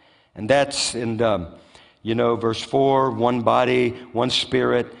 And that's in, verse 4, one body, one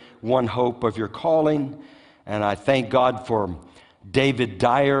spirit, one hope of your calling. And I thank God for David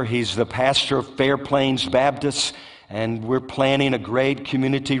Dyer. He's the pastor of Fair Plains Baptist. And we're planning a great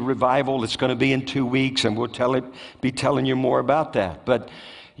community revival. It's going to be in 2 weeks, and we'll be telling you more about that. But,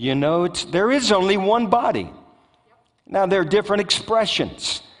 there is only one body. Now, there are different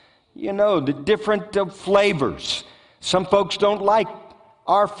expressions, the different flavors. Some folks don't like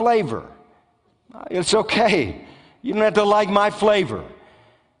our flavor. It's okay. You don't have to like my flavor.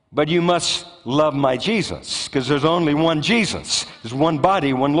 But you must love my Jesus, because there's only one Jesus. There's one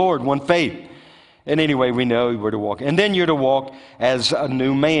body, one Lord, one faith. And anyway, we know we're to walk. And then you're to walk as a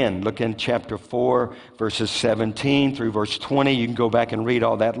new man. Look in chapter 4, verses 17 through verse 20. You can go back and read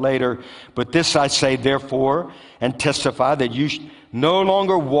all that later. But this I say, therefore, and testify that you no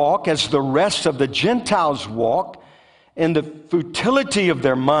longer walk as the rest of the Gentiles walk, in the futility of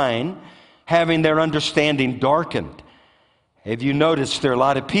their mind, having their understanding darkened. Have you noticed there are a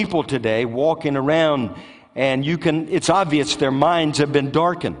lot of people today walking around, and it's obvious their minds have been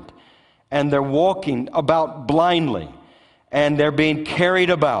darkened. And they're walking about blindly, and they're being carried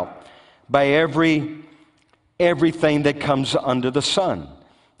about by everything that comes under the sun.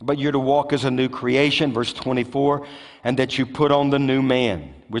 But you're to walk as a new creation, verse 24, and that you put on the new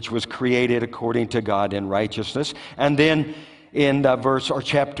man, which was created according to God in righteousness. And then in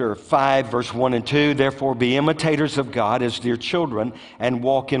chapter 5, verse 1 and 2, therefore be imitators of God as dear children and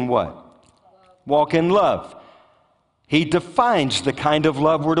walk in what? Walk in love. He defines the kind of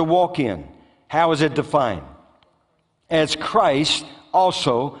love we're to walk in. How is it defined? As Christ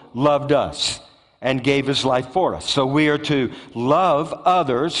also loved us and gave his life for us. So we are to love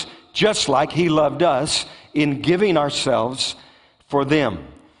others just like he loved us in giving ourselves for them.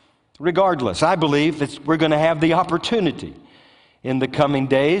 Regardless, I believe that we're going to have the opportunity in the coming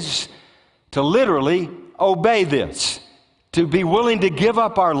days to literally obey this, to be willing to give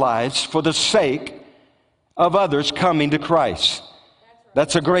up our lives for the sake of others coming to Christ.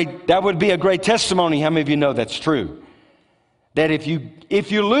 That would be a great testimony. How many of you know that's true? That if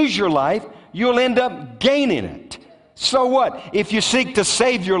you lose your life, you'll end up gaining it. So what? If you seek to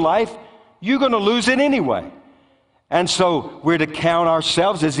save your life, you're going to lose it anyway. And so we're to count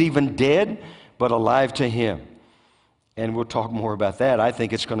ourselves as even dead, but alive to him. And we'll talk more about that. I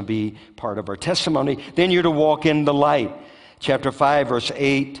think it's going to be part of our testimony. Then you're to walk in the light. Chapter 5, verse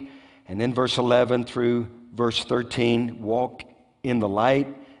 8, and then verse 11 through verse 13. Walk in the light.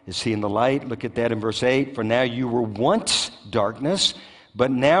 Is he in the light? Look at that in verse 8. For now you were once darkness,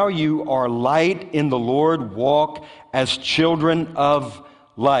 but now you are light in the Lord. Walk as children of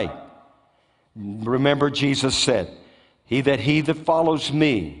light. Remember, Jesus said, he that follows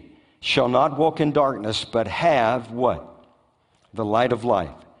me shall not walk in darkness, but have what? The light of life.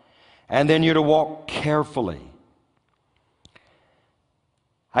 And then you're to walk carefully.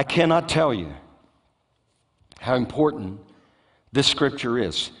 I cannot tell you how important this scripture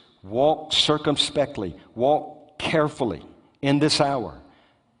is. Walk circumspectly. Walk carefully in this hour.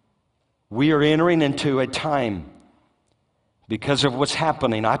 We are entering into a time because of what's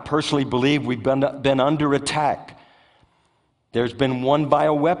happening. I personally believe we've been under attack. There's been one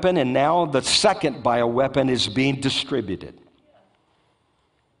bioweapon, and now the second bioweapon is being distributed.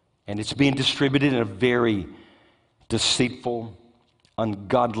 And it's being distributed in a very deceitful,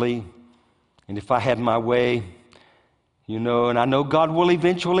 ungodly, and if I had my way, and I know God will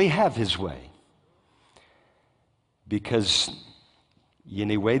eventually have his way. Because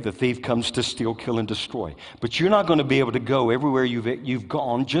anyway, the thief comes to steal, kill, and destroy. But you're not going to be able to go everywhere you've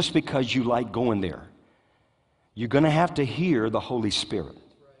gone just because you like going there. You're going to have to hear the Holy Spirit.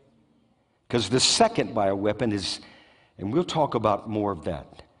 Because the second bioweapon is, and we'll talk about more of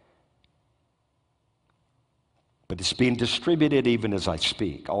that. But it's being distributed even as I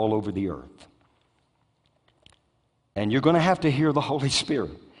speak, all over the earth. And you're going to have to hear the Holy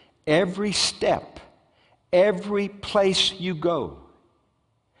Spirit. Every step, every place you go.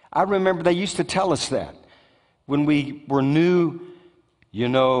 I remember they used to tell us that when we were new.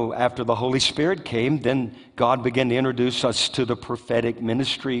 After the Holy Spirit came, then God began to introduce us to the prophetic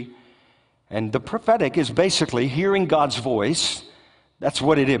ministry. And the prophetic is basically hearing God's voice. That's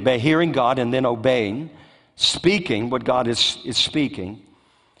what it is, by hearing God and then obeying, speaking what God is speaking.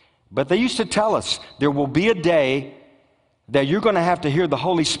 But they used to tell us there will be a day that you're going to have to hear the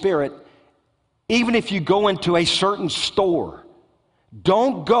Holy Spirit even if you go into a certain store.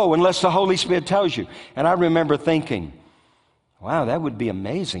 Don't go unless the Holy Spirit tells you. And I remember thinking, wow, that would be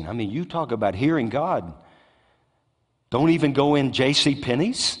amazing. I mean, you talk about hearing God. Don't even go in J.C.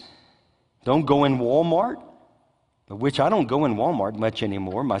 Penney's. Don't go in Walmart, which I don't go in Walmart much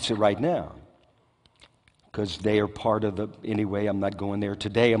anymore, I say right now, because they are part of anyway, I'm not going there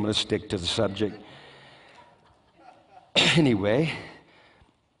today. I'm going to stick to the subject. Anyway,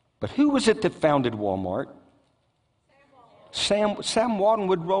 but who was it that founded Walmart? Sam Walton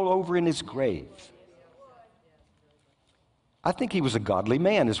would roll over in his grave. I think he was a godly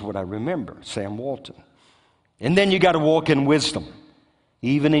man, is what I remember, Sam Walton. And then you got to walk in wisdom,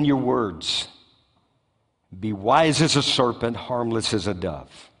 even in your words. Be wise as a serpent, harmless as a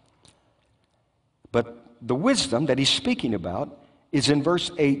dove. But the wisdom that he's speaking about is in verse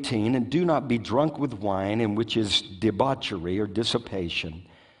 18, and do not be drunk with wine, in which is debauchery or dissipation,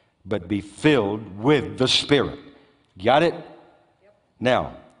 but be filled with the Spirit. Got it?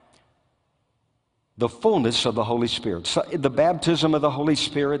 Now, the fullness of the Holy Spirit. So the baptism of the Holy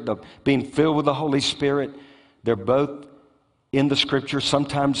Spirit, the being filled with the Holy Spirit, they're both in the Scripture.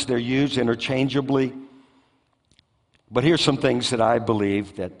 Sometimes they're used interchangeably. But here's some things that I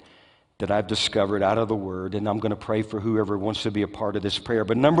believe that I've discovered out of the Word, and I'm going to pray for whoever wants to be a part of this prayer.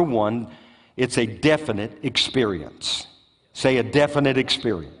 But number one, it's a definite experience. Say a definite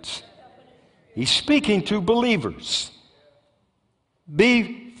experience. He's speaking to believers.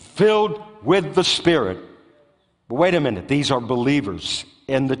 Be filled with the Spirit. But wait a minute, these are believers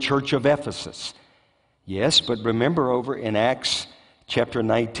in the church of Ephesus. Yes, but remember over in Acts chapter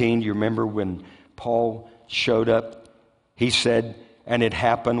 19, you remember when Paul showed up, He said, and it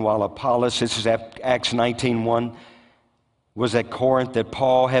happened while Apollos, this is Acts 19:1, was at Corinth, that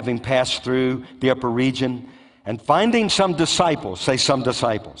Paul, having passed through the upper region and finding some disciples, say some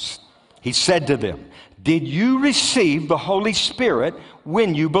disciples, he said to them, did you receive the Holy Spirit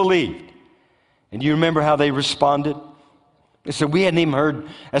when you believed? And you remember how they responded? They said, we hadn't even heard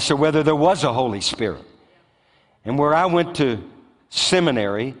as to whether there was a Holy Spirit. And where I went to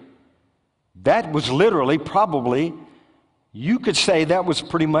seminary, that was literally probably, you could say that was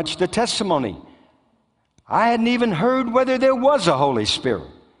pretty much the testimony. I hadn't even heard whether there was a Holy Spirit.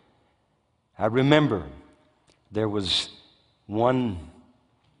 I remember there was one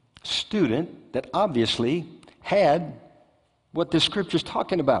student that obviously had what the scripture's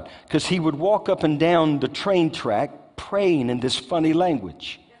talking about, because he would walk up and down the train track praying in this funny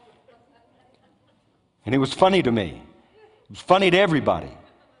language. And it was funny to me. It was funny to everybody.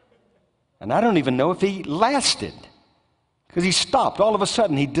 And I don't even know if he lasted, because he stopped. All of a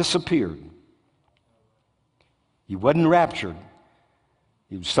sudden, he disappeared. He wasn't raptured.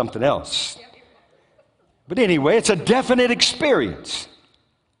 He was something else. But anyway, it's a definite experience.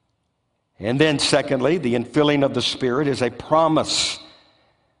 And then secondly, the infilling of the Spirit is a promise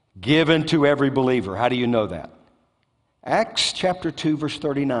given to every believer. How do you know that? Acts chapter 2, verse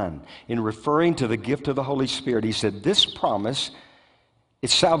 39, in referring to the gift of the Holy Spirit, he said, this promise,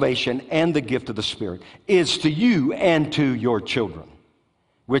 it's salvation and the gift of the Spirit, is to you and to your children,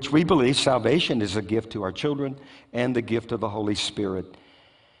 which we believe salvation is a gift to our children and the gift of the Holy Spirit.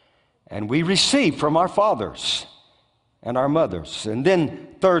 And we receive from our fathers and our mothers. And then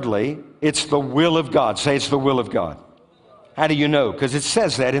thirdly, it's the will of God. Say it's the will of God. How do you know? Because it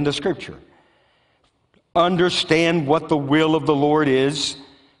says that in the scripture. Understand what the will of the Lord is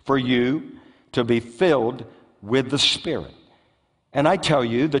for you to be filled with the Spirit. And I tell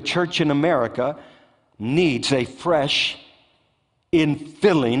you, the church in America needs a fresh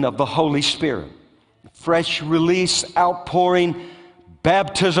infilling of the Holy Spirit. Fresh release, outpouring,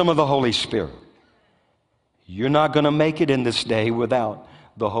 baptism of the Holy Spirit. You're not going to make it in this day without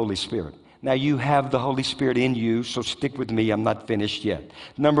the Holy Spirit. Now, you have the Holy Spirit in you, so stick with me. I'm not finished yet.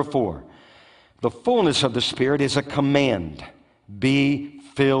 Number 4, the fullness of the Spirit is a command. Be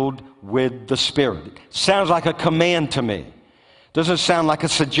filled with the Spirit. Sounds like a command to me. Doesn't sound like a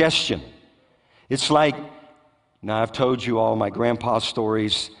suggestion. It's like, now I've told you all my grandpa's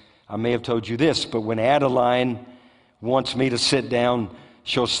stories. I may have told you this, but when Adeline wants me to sit down,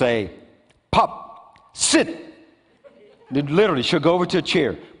 she'll say, Pop, sit. Literally, she'll go over to a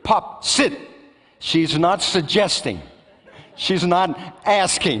chair. Pop, sit. She's not suggesting. She's not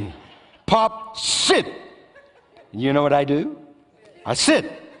asking. Pop, sit. You know what I do? I sit.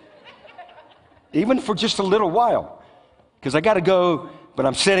 Even for just a little while. Because I got to go, but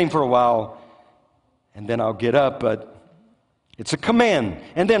I'm sitting for a while, and then I'll get up, but it's a command.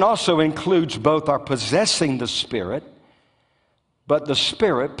 And then also includes both our possessing the Spirit, but the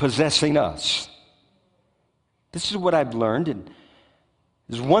Spirit possessing us. This is what I've learned. And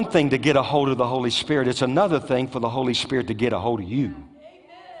there's one thing to get a hold of the Holy Spirit. It's another thing for the Holy Spirit to get a hold of you.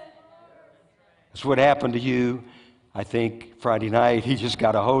 That's what happened to you. I think Friday night, he just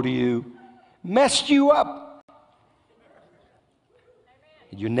got a hold of you, messed you up.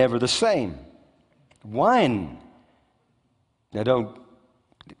 You're never the same. Wine. Now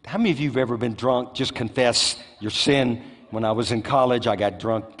how many of you have ever been drunk? Just confess your sin. When I was in college, I got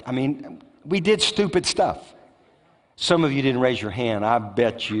drunk. I mean, we did stupid stuff. Some of you didn't raise your hand. I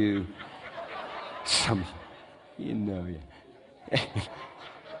bet you. You know.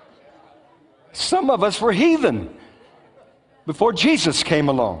 Some of us were heathen before Jesus came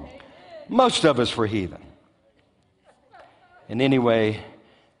along. Most of us were heathen. And anyway,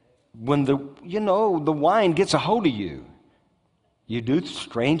 when the wine gets a hold of you, you do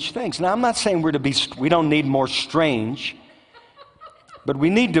strange things. Now, I'm not saying we don't need more strange, but we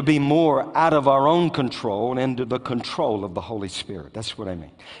need to be more out of our own control and into the control of the Holy Spirit. That's what I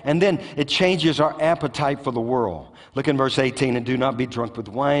mean. And then it changes our appetite for the world. Look in verse 18, and do not be drunk with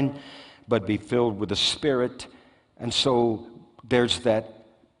wine, but be filled with the Spirit. And so there's that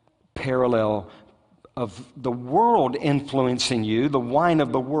parallel of the world influencing you, the wine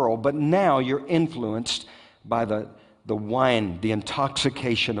of the world, but now you're influenced by the wine, the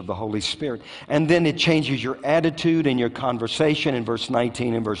intoxication of the Holy Spirit. And then it changes your attitude and your conversation in verse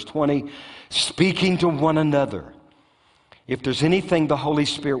 19 and verse 20, speaking to one another. If there's anything the Holy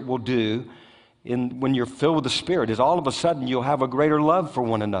Spirit will do when you're filled with the Spirit, is all of a sudden you'll have a greater love for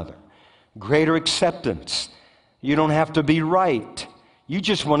one another, greater acceptance. You don't have to be right. You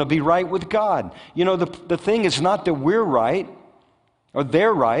just want to be right with God. You know, the thing is not that we're right, or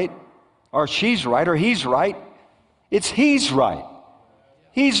they're right, or she's right, or he's right. He's right.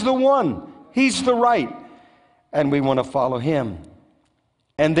 He's the one. He's the right. And we want to follow him.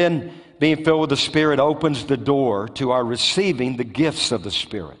 And then being filled with the Spirit opens the door to our receiving the gifts of the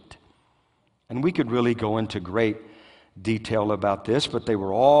Spirit. And we could really go into great detail about this, but they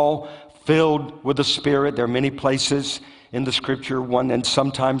were all filled with the Spirit. There are many places in the Scripture, and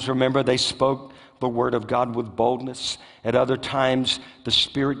sometimes, remember, they spoke the Word of God with boldness. At other times, the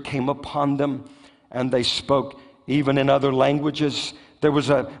Spirit came upon them, and they spoke even in other languages. There was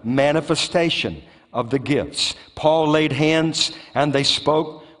a manifestation of the gifts. Paul laid hands, and they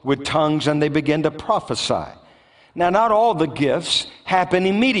spoke with tongues, and they began to prophesy. Now, not all the gifts happen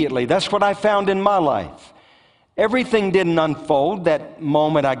immediately. That's what I found in my life. Everything didn't unfold that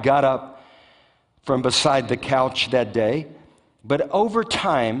moment I got up from beside the couch that day. But over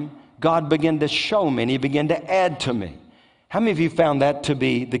time, God began to show me, and he began to add to me. How many of you found that to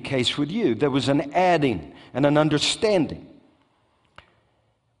be the case with you? There was an adding and an understanding.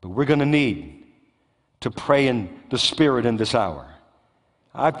 But we're going to need to pray in the Spirit in this hour.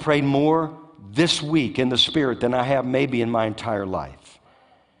 I've prayed more this week in the Spirit than I have maybe in my entire life.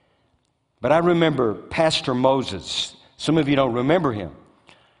 But I remember Pastor Moses. Some of you don't remember him.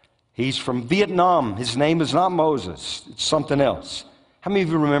 He's from Vietnam. His name is not Moses. It's something else. How many of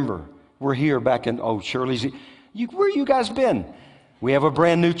you remember? We're here back in, Shirley's. Where you guys been? We have a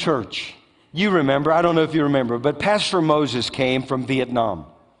brand new church. You remember. I don't know if you remember. But Pastor Moses came from Vietnam.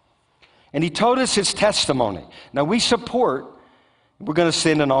 And he told us his testimony. Now we're going to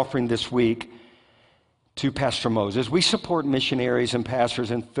send an offering this week to Pastor Moses. We support missionaries and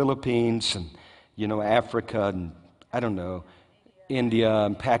pastors in Philippines and, Africa and, India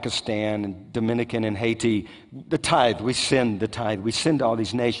and Pakistan and Dominican and Haiti. The tithe, we send the tithe. We send to all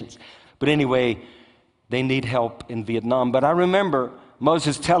these nations. But anyway, they need help in Vietnam. But I remember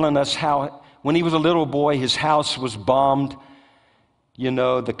Moses telling us how when he was a little boy, his house was bombed.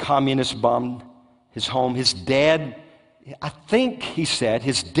 The communists bombed his home. His dad, I think he said,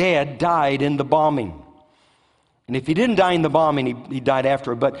 his dad died in the bombing. And if he didn't die in the bombing, he died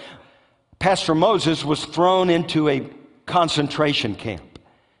after. But Pastor Moses was thrown into a concentration camp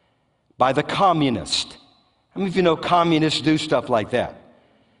by the communists. How many of you know communists do stuff like that?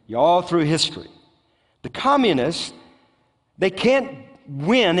 All through history. The communists, they can't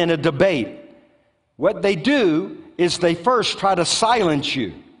win in a debate. What they do is they first try to silence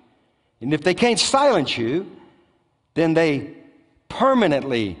you. And if they can't silence you, then they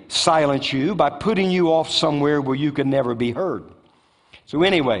permanently silence you by putting you off somewhere where you can never be heard. So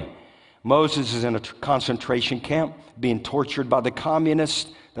anyway, Moses is in a concentration camp being tortured by the communists.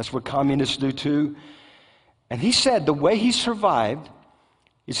 That's what communists do too. And he said the way he survived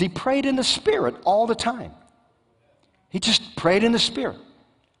is he prayed in the Spirit all the time. He just prayed in the Spirit.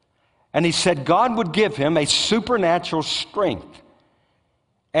 And he said God would give him a supernatural strength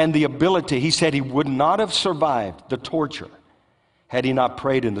and the ability. He said he would not have survived the torture had he not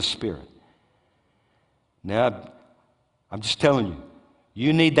prayed in the Spirit. Now, I'm just telling you,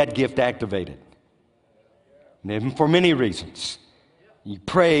 you need that gift activated. And for many reasons. You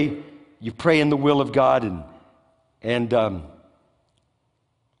pray in the will of God. And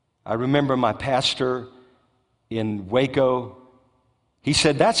I remember my pastor in Waco, he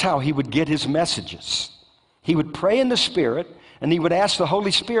said that's how he would get his messages. He would pray in the Spirit, and he would ask the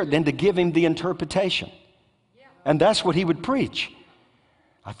Holy Spirit then to give him the interpretation. And that's what he would preach.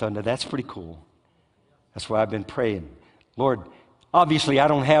 I thought, now that's pretty cool. That's why I've been praying. Lord, obviously I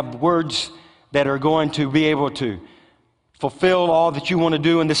don't have words that are going to be able to fulfill all that you want to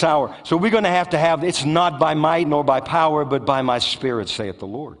do in this hour. So we're going to have, it's not by might nor by power, but by my Spirit, saith the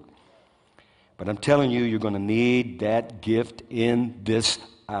Lord. But I'm telling you, you're going to need that gift in this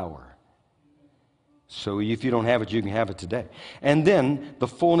hour. So if you don't have it, you can have it today. And then the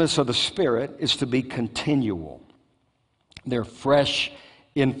fullness of the Spirit is to be continual. They're fresh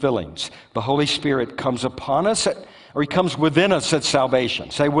infillings. The Holy Spirit comes upon us, or he comes within us at salvation.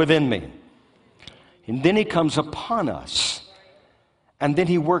 Say, within me. And then he comes upon us. And then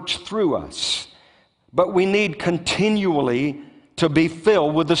he works through us. But we need continually to be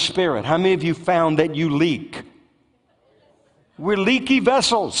filled with the Spirit. How many of you found that you leak? We're leaky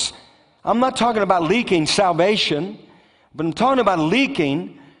vessels. I'm not talking about leaking salvation, but I'm talking about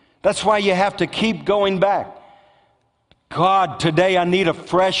leaking. That's why you have to keep going back. God, today I need a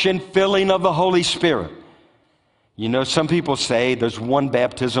fresh infilling of the Holy Spirit. Some people say there's one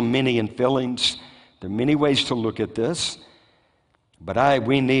baptism, many infillings. There are many ways to look at this. But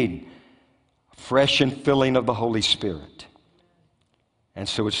we need fresh infilling of the Holy Spirit. And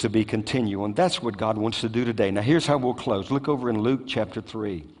so it's to be continual. And that's what God wants to do today. Now here's how we'll close. Look over in Luke chapter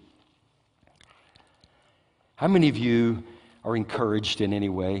 3. How many of you are encouraged in any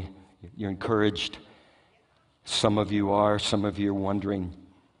way? You're encouraged. Some of you are. Some of you are wondering.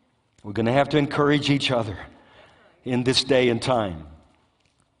 We're going to have to encourage each other in this day and time.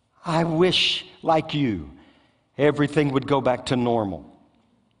 I wish, like you, everything would go back to normal.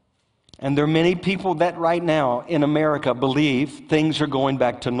 And there are many people that right now in America believe things are going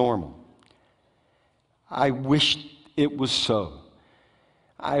back to normal. I wish it was so.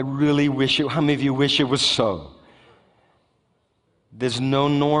 I really wish it. How many of you wish it was so? There's no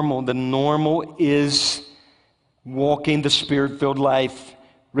normal. The normal is walking the Spirit-filled life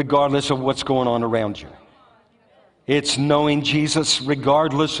regardless of what's going on around you. It's knowing Jesus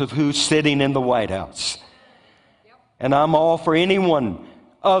regardless of who's sitting in the White House. And I'm all for anyone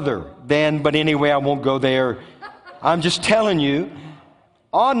other than, but anyway, I won't go there. I'm just telling you,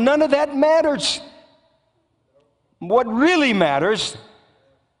 none of that matters. What really matters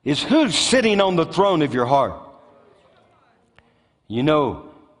is who's sitting on the throne of your heart. You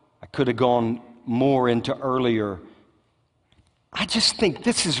know, I could have gone more into earlier. I just think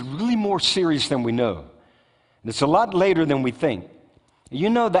this is really more serious than we know. And it's a lot later than we think.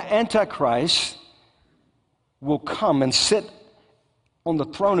 You know, the Antichrist will come and sit on the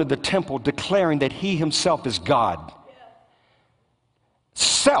throne of the temple declaring that he himself is God.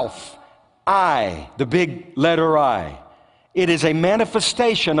 Self, I, the big letter I. It is a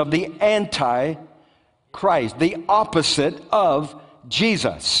manifestation of the Antichrist, the opposite of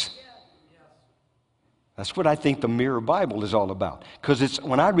Jesus. That's what I think the Mirror Bible is all about. Because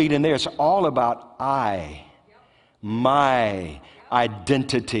when I read in there, it's all about I, my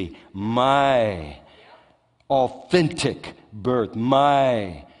identity, my authentic birth,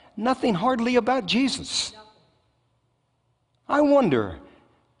 nothing hardly about Jesus. I wonder,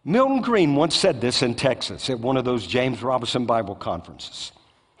 Milton Green once said this in Texas at one of those James Robison Bible conferences.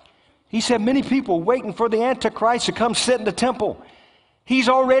 He said, many people waiting for the Antichrist to come sit in the temple. He's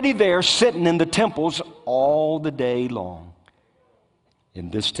already there sitting in the temples all the day long.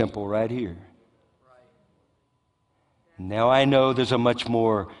 In this temple right here. Now I know there's a much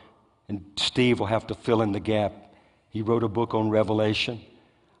more, and Steve will have to fill in the gap. He wrote a book on Revelation.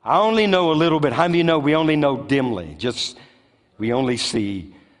 I only know a little bit. How many of you know we only know dimly? We only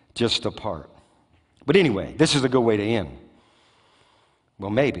see just a part. But anyway, this is a good way to end.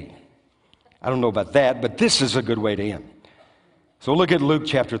 Well, maybe. I don't know about that, but this is a good way to end. So look at Luke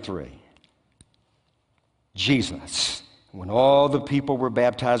chapter 3. Jesus, when all the people were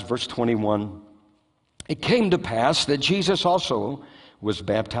baptized, verse 21, it came to pass that Jesus also was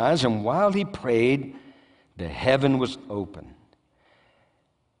baptized, and while he prayed, the heaven was open.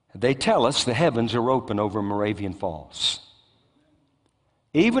 They tell us the heavens are open over Moravian Falls.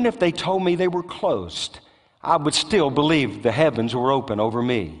 Even if they told me they were closed, I would still believe the heavens were open over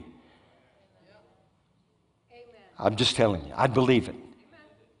me. I'm just telling you, I'd believe it.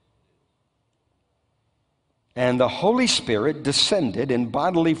 And the Holy Spirit descended in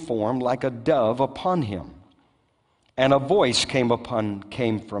bodily form like a dove upon him. And a voice came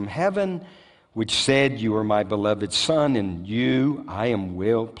from heaven, which said, you are my beloved Son, and you I am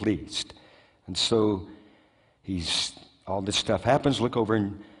well pleased. And so all this stuff happens. Look over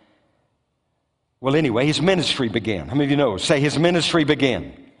and, well, anyway, his ministry began. How many of you know? Say, his ministry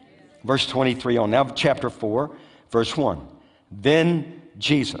began. Verse 23 on. Now, chapter 4, verse 1. Then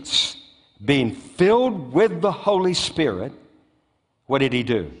Jesus, being filled with the Holy Spirit, what did he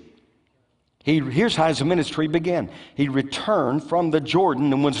do? Here's how his ministry began. He returned from the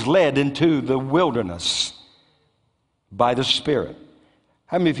Jordan and was led into the wilderness by the Spirit.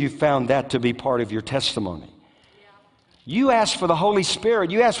 How many of you found that to be part of your testimony? You asked for the Holy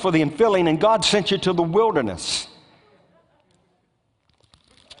Spirit, you asked for the infilling, and God sent you to the wilderness.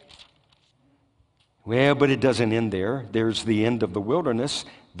 Well, but it doesn't end there. There's the end of the wilderness.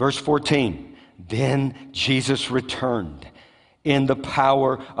 Verse 14, then Jesus returned in the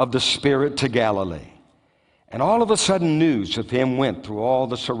power of the Spirit to Galilee. And all of a sudden news of him went through all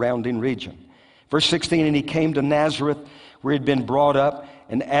the surrounding region. Verse 16, and he came to Nazareth where he had been brought up,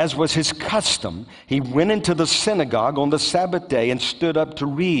 and as was his custom, he went into the synagogue on the Sabbath day and stood up to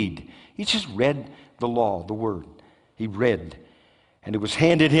read. He just read the law, the word. He read. And it was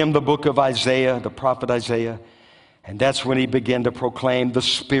handed him the book of Isaiah, the prophet Isaiah. And that's when he began to proclaim, the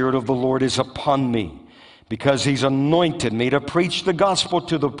Spirit of the Lord is upon me, because he's anointed me to preach the gospel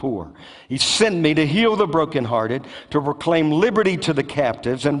to the poor. He sent me to heal the brokenhearted, to proclaim liberty to the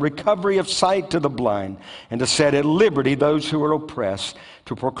captives and recovery of sight to the blind, and to set at liberty those who are oppressed,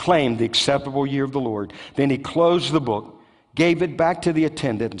 to proclaim the acceptable year of the Lord. Then he closed the book, gave it back to the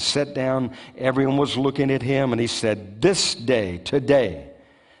attendant, and sat down. Everyone was looking at him, and he said, this day, today,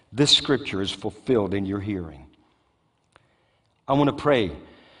 this scripture is fulfilled in your hearing. I want to pray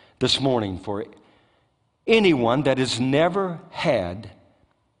this morning for anyone that has never had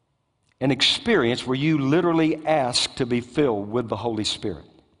an experience where you literally ask to be filled with the Holy Spirit.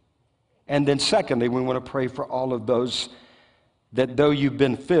 And then secondly, we want to pray for all of those that though you've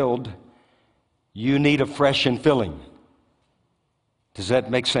been filled, you need a fresh infilling. Does that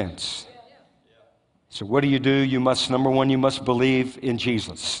make sense? So what do? You must, number one, you must believe in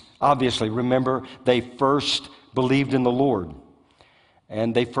Jesus. Obviously, remember, they first believed in the Lord.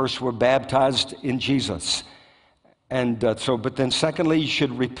 And they first were baptized in Jesus. And but then secondly, you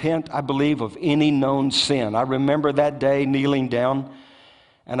should repent, I believe, of any known sin. I remember that day kneeling down,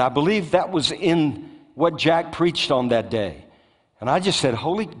 and I believe that was in what Jack preached on that day. And I just said,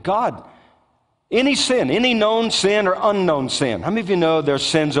 Holy God, any sin, any known sin or unknown sin. How many of you know there's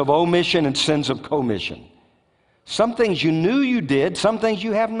sins of omission and sins of commission? Some things you knew you did, some things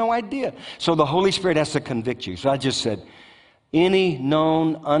you have no idea. So the Holy Spirit has to convict you. So I just said, any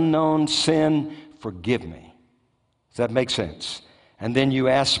known, unknown sin, forgive me. Does that make sense? And then you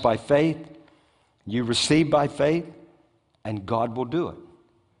ask by faith, you receive by faith, and God will do it.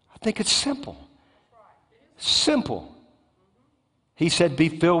 I think it's simple. Simple. He said, be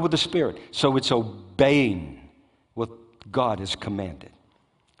filled with the Spirit. So it's obeying what God has commanded.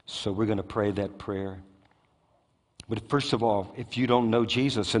 So we're going to pray that prayer. But first of all, if you don't know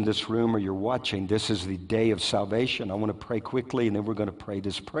Jesus in this room or you're watching, this is the day of salvation. I want to pray quickly, and then we're going to pray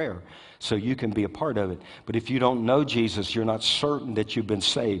this prayer so you can be a part of it. But if you don't know Jesus, you're not certain that you've been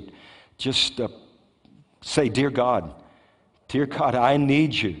saved, just say, Dear God, I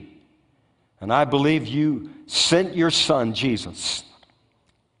need you. And I believe you sent your Son, Jesus,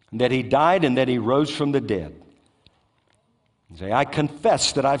 and that he died and that he rose from the dead. And say, I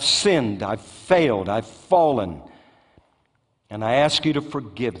confess that I've sinned, I've failed, I've fallen, and I ask you to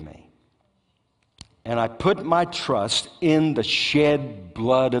forgive me. And I put my trust in the shed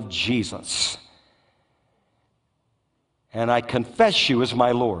blood of Jesus. And I confess you as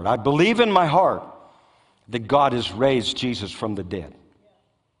my Lord. I believe in my heart that God has raised Jesus from the dead.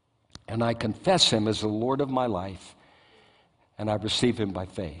 And I confess him as the Lord of my life. And I receive him by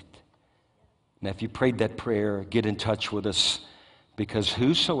faith. Now, if you prayed that prayer, get in touch with us, because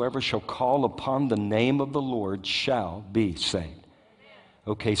whosoever shall call upon the name of the Lord shall be saved.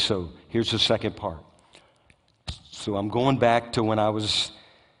 Okay, so here's the second part. So I'm going back to when I was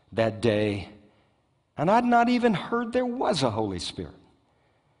that day, and I'd not even heard there was a Holy Spirit.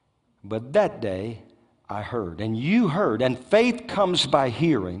 But that day, I heard, and you heard, and faith comes by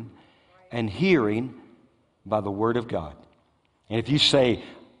hearing, and hearing by the Word of God. And if you say,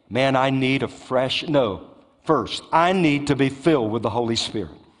 man, I need a fresh, no, first, I need to be filled with the Holy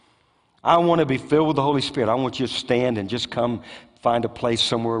Spirit. I want to be filled with the Holy Spirit. I want you to stand and just come find a place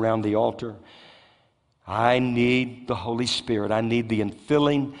somewhere around the altar. I need the Holy Spirit. I need the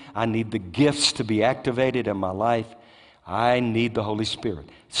infilling. I need the gifts to be activated in my life. I need the Holy Spirit.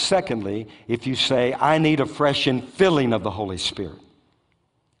 Secondly, if you say, I need a fresh infilling of the Holy Spirit.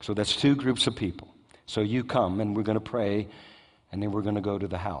 So that's two groups of people. So you come, and we're going to pray, and then we're going to go to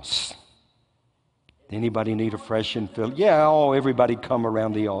the house. Anybody need a fresh infill? Yeah, everybody come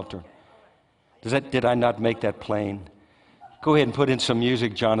around the altar. Did I not make that plain? Go ahead and put in some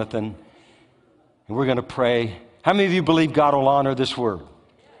music, Jonathan. And we're going to pray. How many of you believe God will honor this word?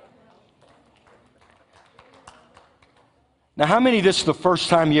 Now, how many this is the first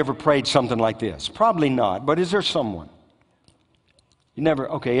time you ever prayed something like this? Probably not, but is there someone? You never,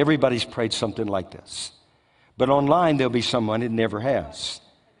 okay, everybody's prayed something like this. But online, there'll be someone that never has.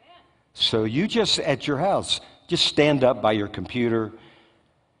 So you just, at your house, just stand up by your computer.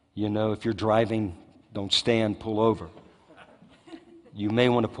 You know, if you're driving, don't stand, pull over. You may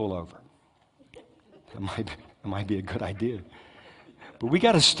want to pull over. That might be a good idea. But we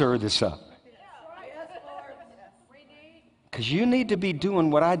got to stir this up. Because you need to be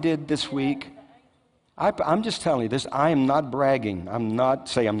doing what I did this week. I'm just telling you this. I am not bragging. I'm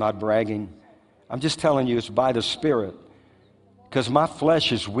not bragging. I'm just telling you it's by the Spirit. Because my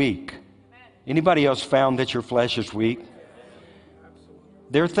flesh is weak. Anybody else found that your flesh is weak?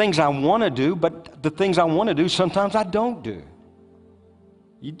 There are things I want to do, but the things I want to do, sometimes I don't do.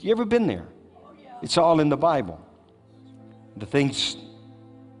 You ever been there? It's all in the Bible. The things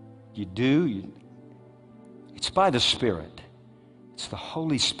you do, it's by the Spirit. It's the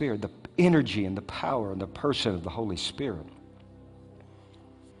Holy Spirit, the energy and the power and the person of the Holy Spirit.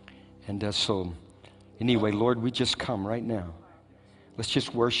 And so, anyway, Lord, we just come right now. Let's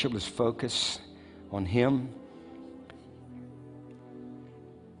just worship. Let's focus on Him.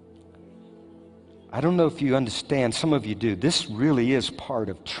 I don't know if you understand. Some of you do. This really is part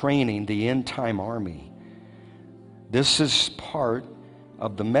of training the end-time army. This is part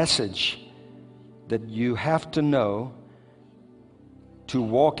of the message that you have to know to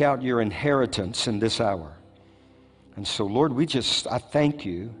walk out your inheritance in this hour. And so, Lord, I thank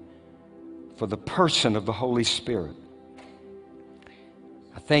you for the person of the Holy Spirit.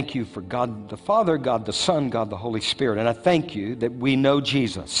 I thank you for God the Father, God the Son, God the Holy Spirit. And I thank you that we know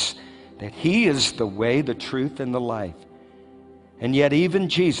Jesus, that He is the way, the truth, and the life. And yet even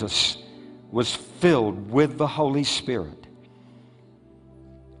Jesus was filled with the Holy Spirit.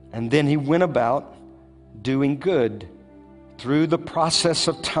 And then He went about doing good through the process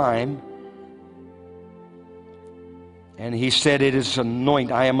of time. And He said,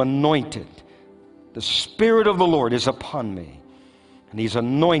 I am anointed. The Spirit of the Lord is upon me. And He's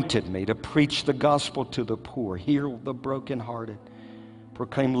anointed me to preach the gospel to the poor, heal the brokenhearted,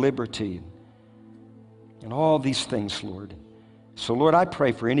 proclaim liberty, and all these things, Lord. So, Lord, I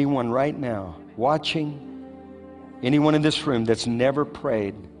pray for anyone right now watching, anyone in this room that's never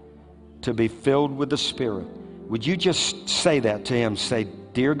prayed to be filled with the Spirit. Would you just say that to Him? Say,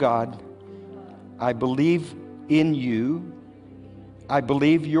 Dear God, I believe in you. I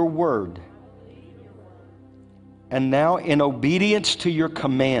believe your word. And now, in obedience to your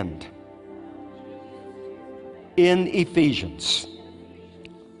command in Ephesians,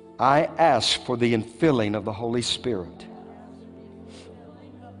 I ask for the infilling of the Holy Spirit.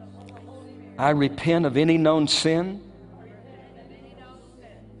 I repent of any known sin.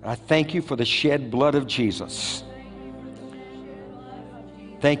 I thank you for the shed blood of Jesus.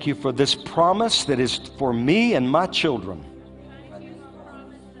 Thank you for this promise that is for me and my children.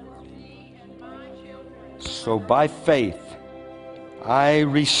 So by faith, I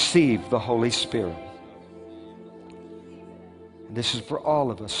receive the Holy Spirit. And this is for all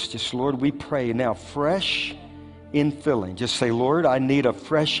of us. Just, Lord, we pray now, fresh infilling. Just say, Lord, I need a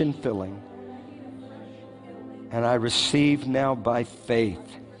fresh infilling. And I receive now by faith.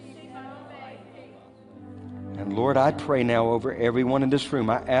 And Lord, I pray now over everyone in this room.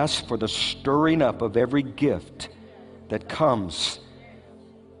 I ask for the stirring up of every gift that comes.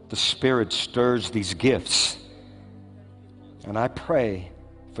 The Spirit stirs these gifts. And I pray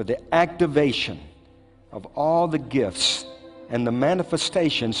for the activation of all the gifts and the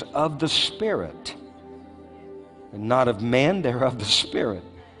manifestations of the Spirit. And not of man, they're of the Spirit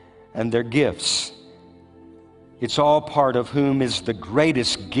and their gifts. It's all part of whom is the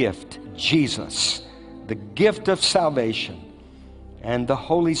greatest gift, Jesus, the gift of salvation, and the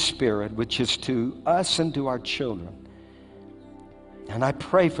Holy Spirit, which is to us and to our children. And I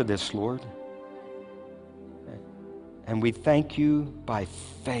pray for this, Lord. And we thank you by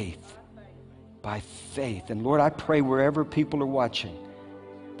faith. By faith. And Lord, I pray wherever people are watching,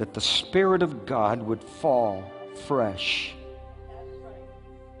 that the Spirit of God would fall fresh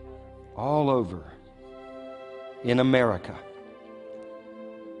all over in America.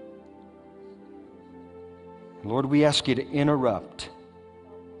 Lord, we ask you to interrupt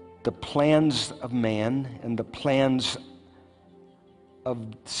the plans of man and the plans of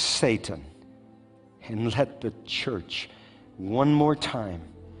Satan, and let the church one more time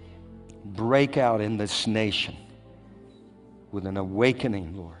break out in this nation with an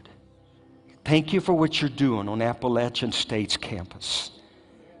awakening, Lord. Thank you for what you're doing on Appalachian State's campus.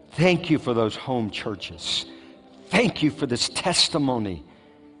 Thank you for those home churches. Thank you for this testimony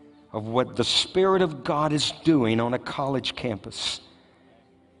of what the Spirit of God is doing on a college campus.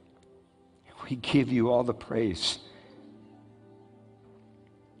 We give you all the praise.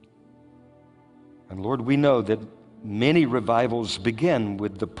 And Lord, we know that many revivals begin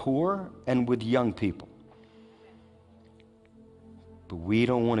with the poor and with young people. But we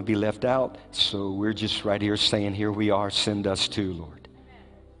don't want to be left out, so we're just right here saying, here we are, send us too, Lord.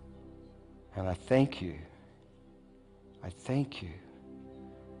 And I thank you. I thank you.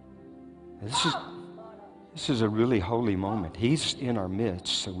 This is a really holy moment. He's in our midst,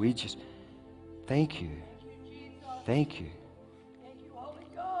 so we just thank you. Thank you. Thank you, Holy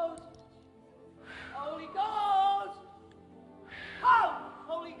Ghost. Holy Ghost. Oh,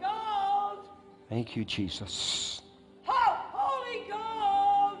 Holy Ghost. Thank you, Jesus. Oh, Holy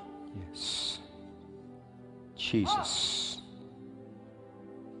Ghost. Yes. Jesus.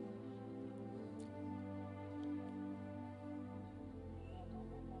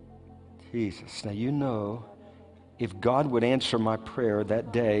 Jesus. Now, you know, if God would answer my prayer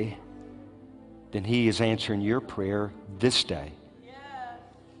that day, then He is answering your prayer this day. Yes.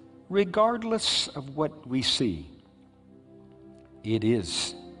 Regardless of what we see, it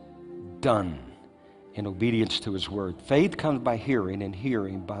is done in obedience to His word. Faith comes by hearing, and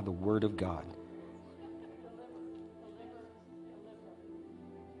hearing by the word of God.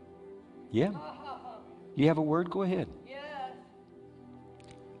 Yeah. You have a word? Go ahead. Yes.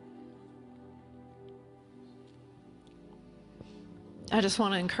 I just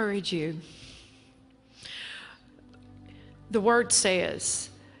want to encourage you. The word says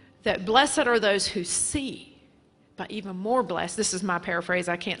that blessed are those who see, but even more blessed, this is my paraphrase,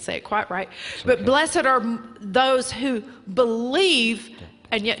 I can't say it quite right, but okay. blessed are those who believe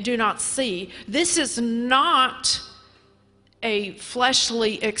and yet do not see. This is not a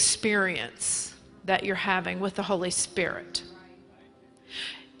fleshly experience that you're having with the Holy Spirit.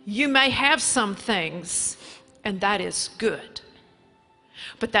 You may have some things, and that is good,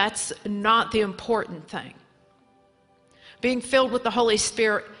 but that's not the important thing. Being filled with the Holy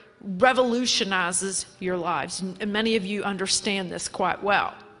Spirit revolutionizes your lives, and many of you understand this quite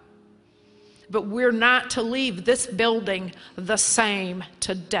well. But we're not to leave this building the same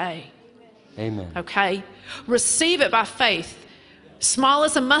today. Amen. Okay? Receive it by faith. Small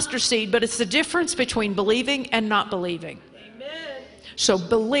as a mustard seed, but it's the difference between believing and not believing. Amen. So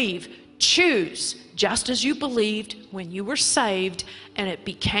believe, choose, just as you believed when you were saved and it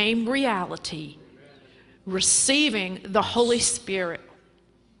became reality. Receiving the Holy Spirit,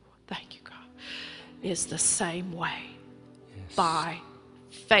 thank you, God, is the same way. Yes. By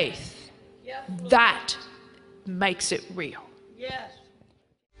faith. Yes. That makes it real. Yes.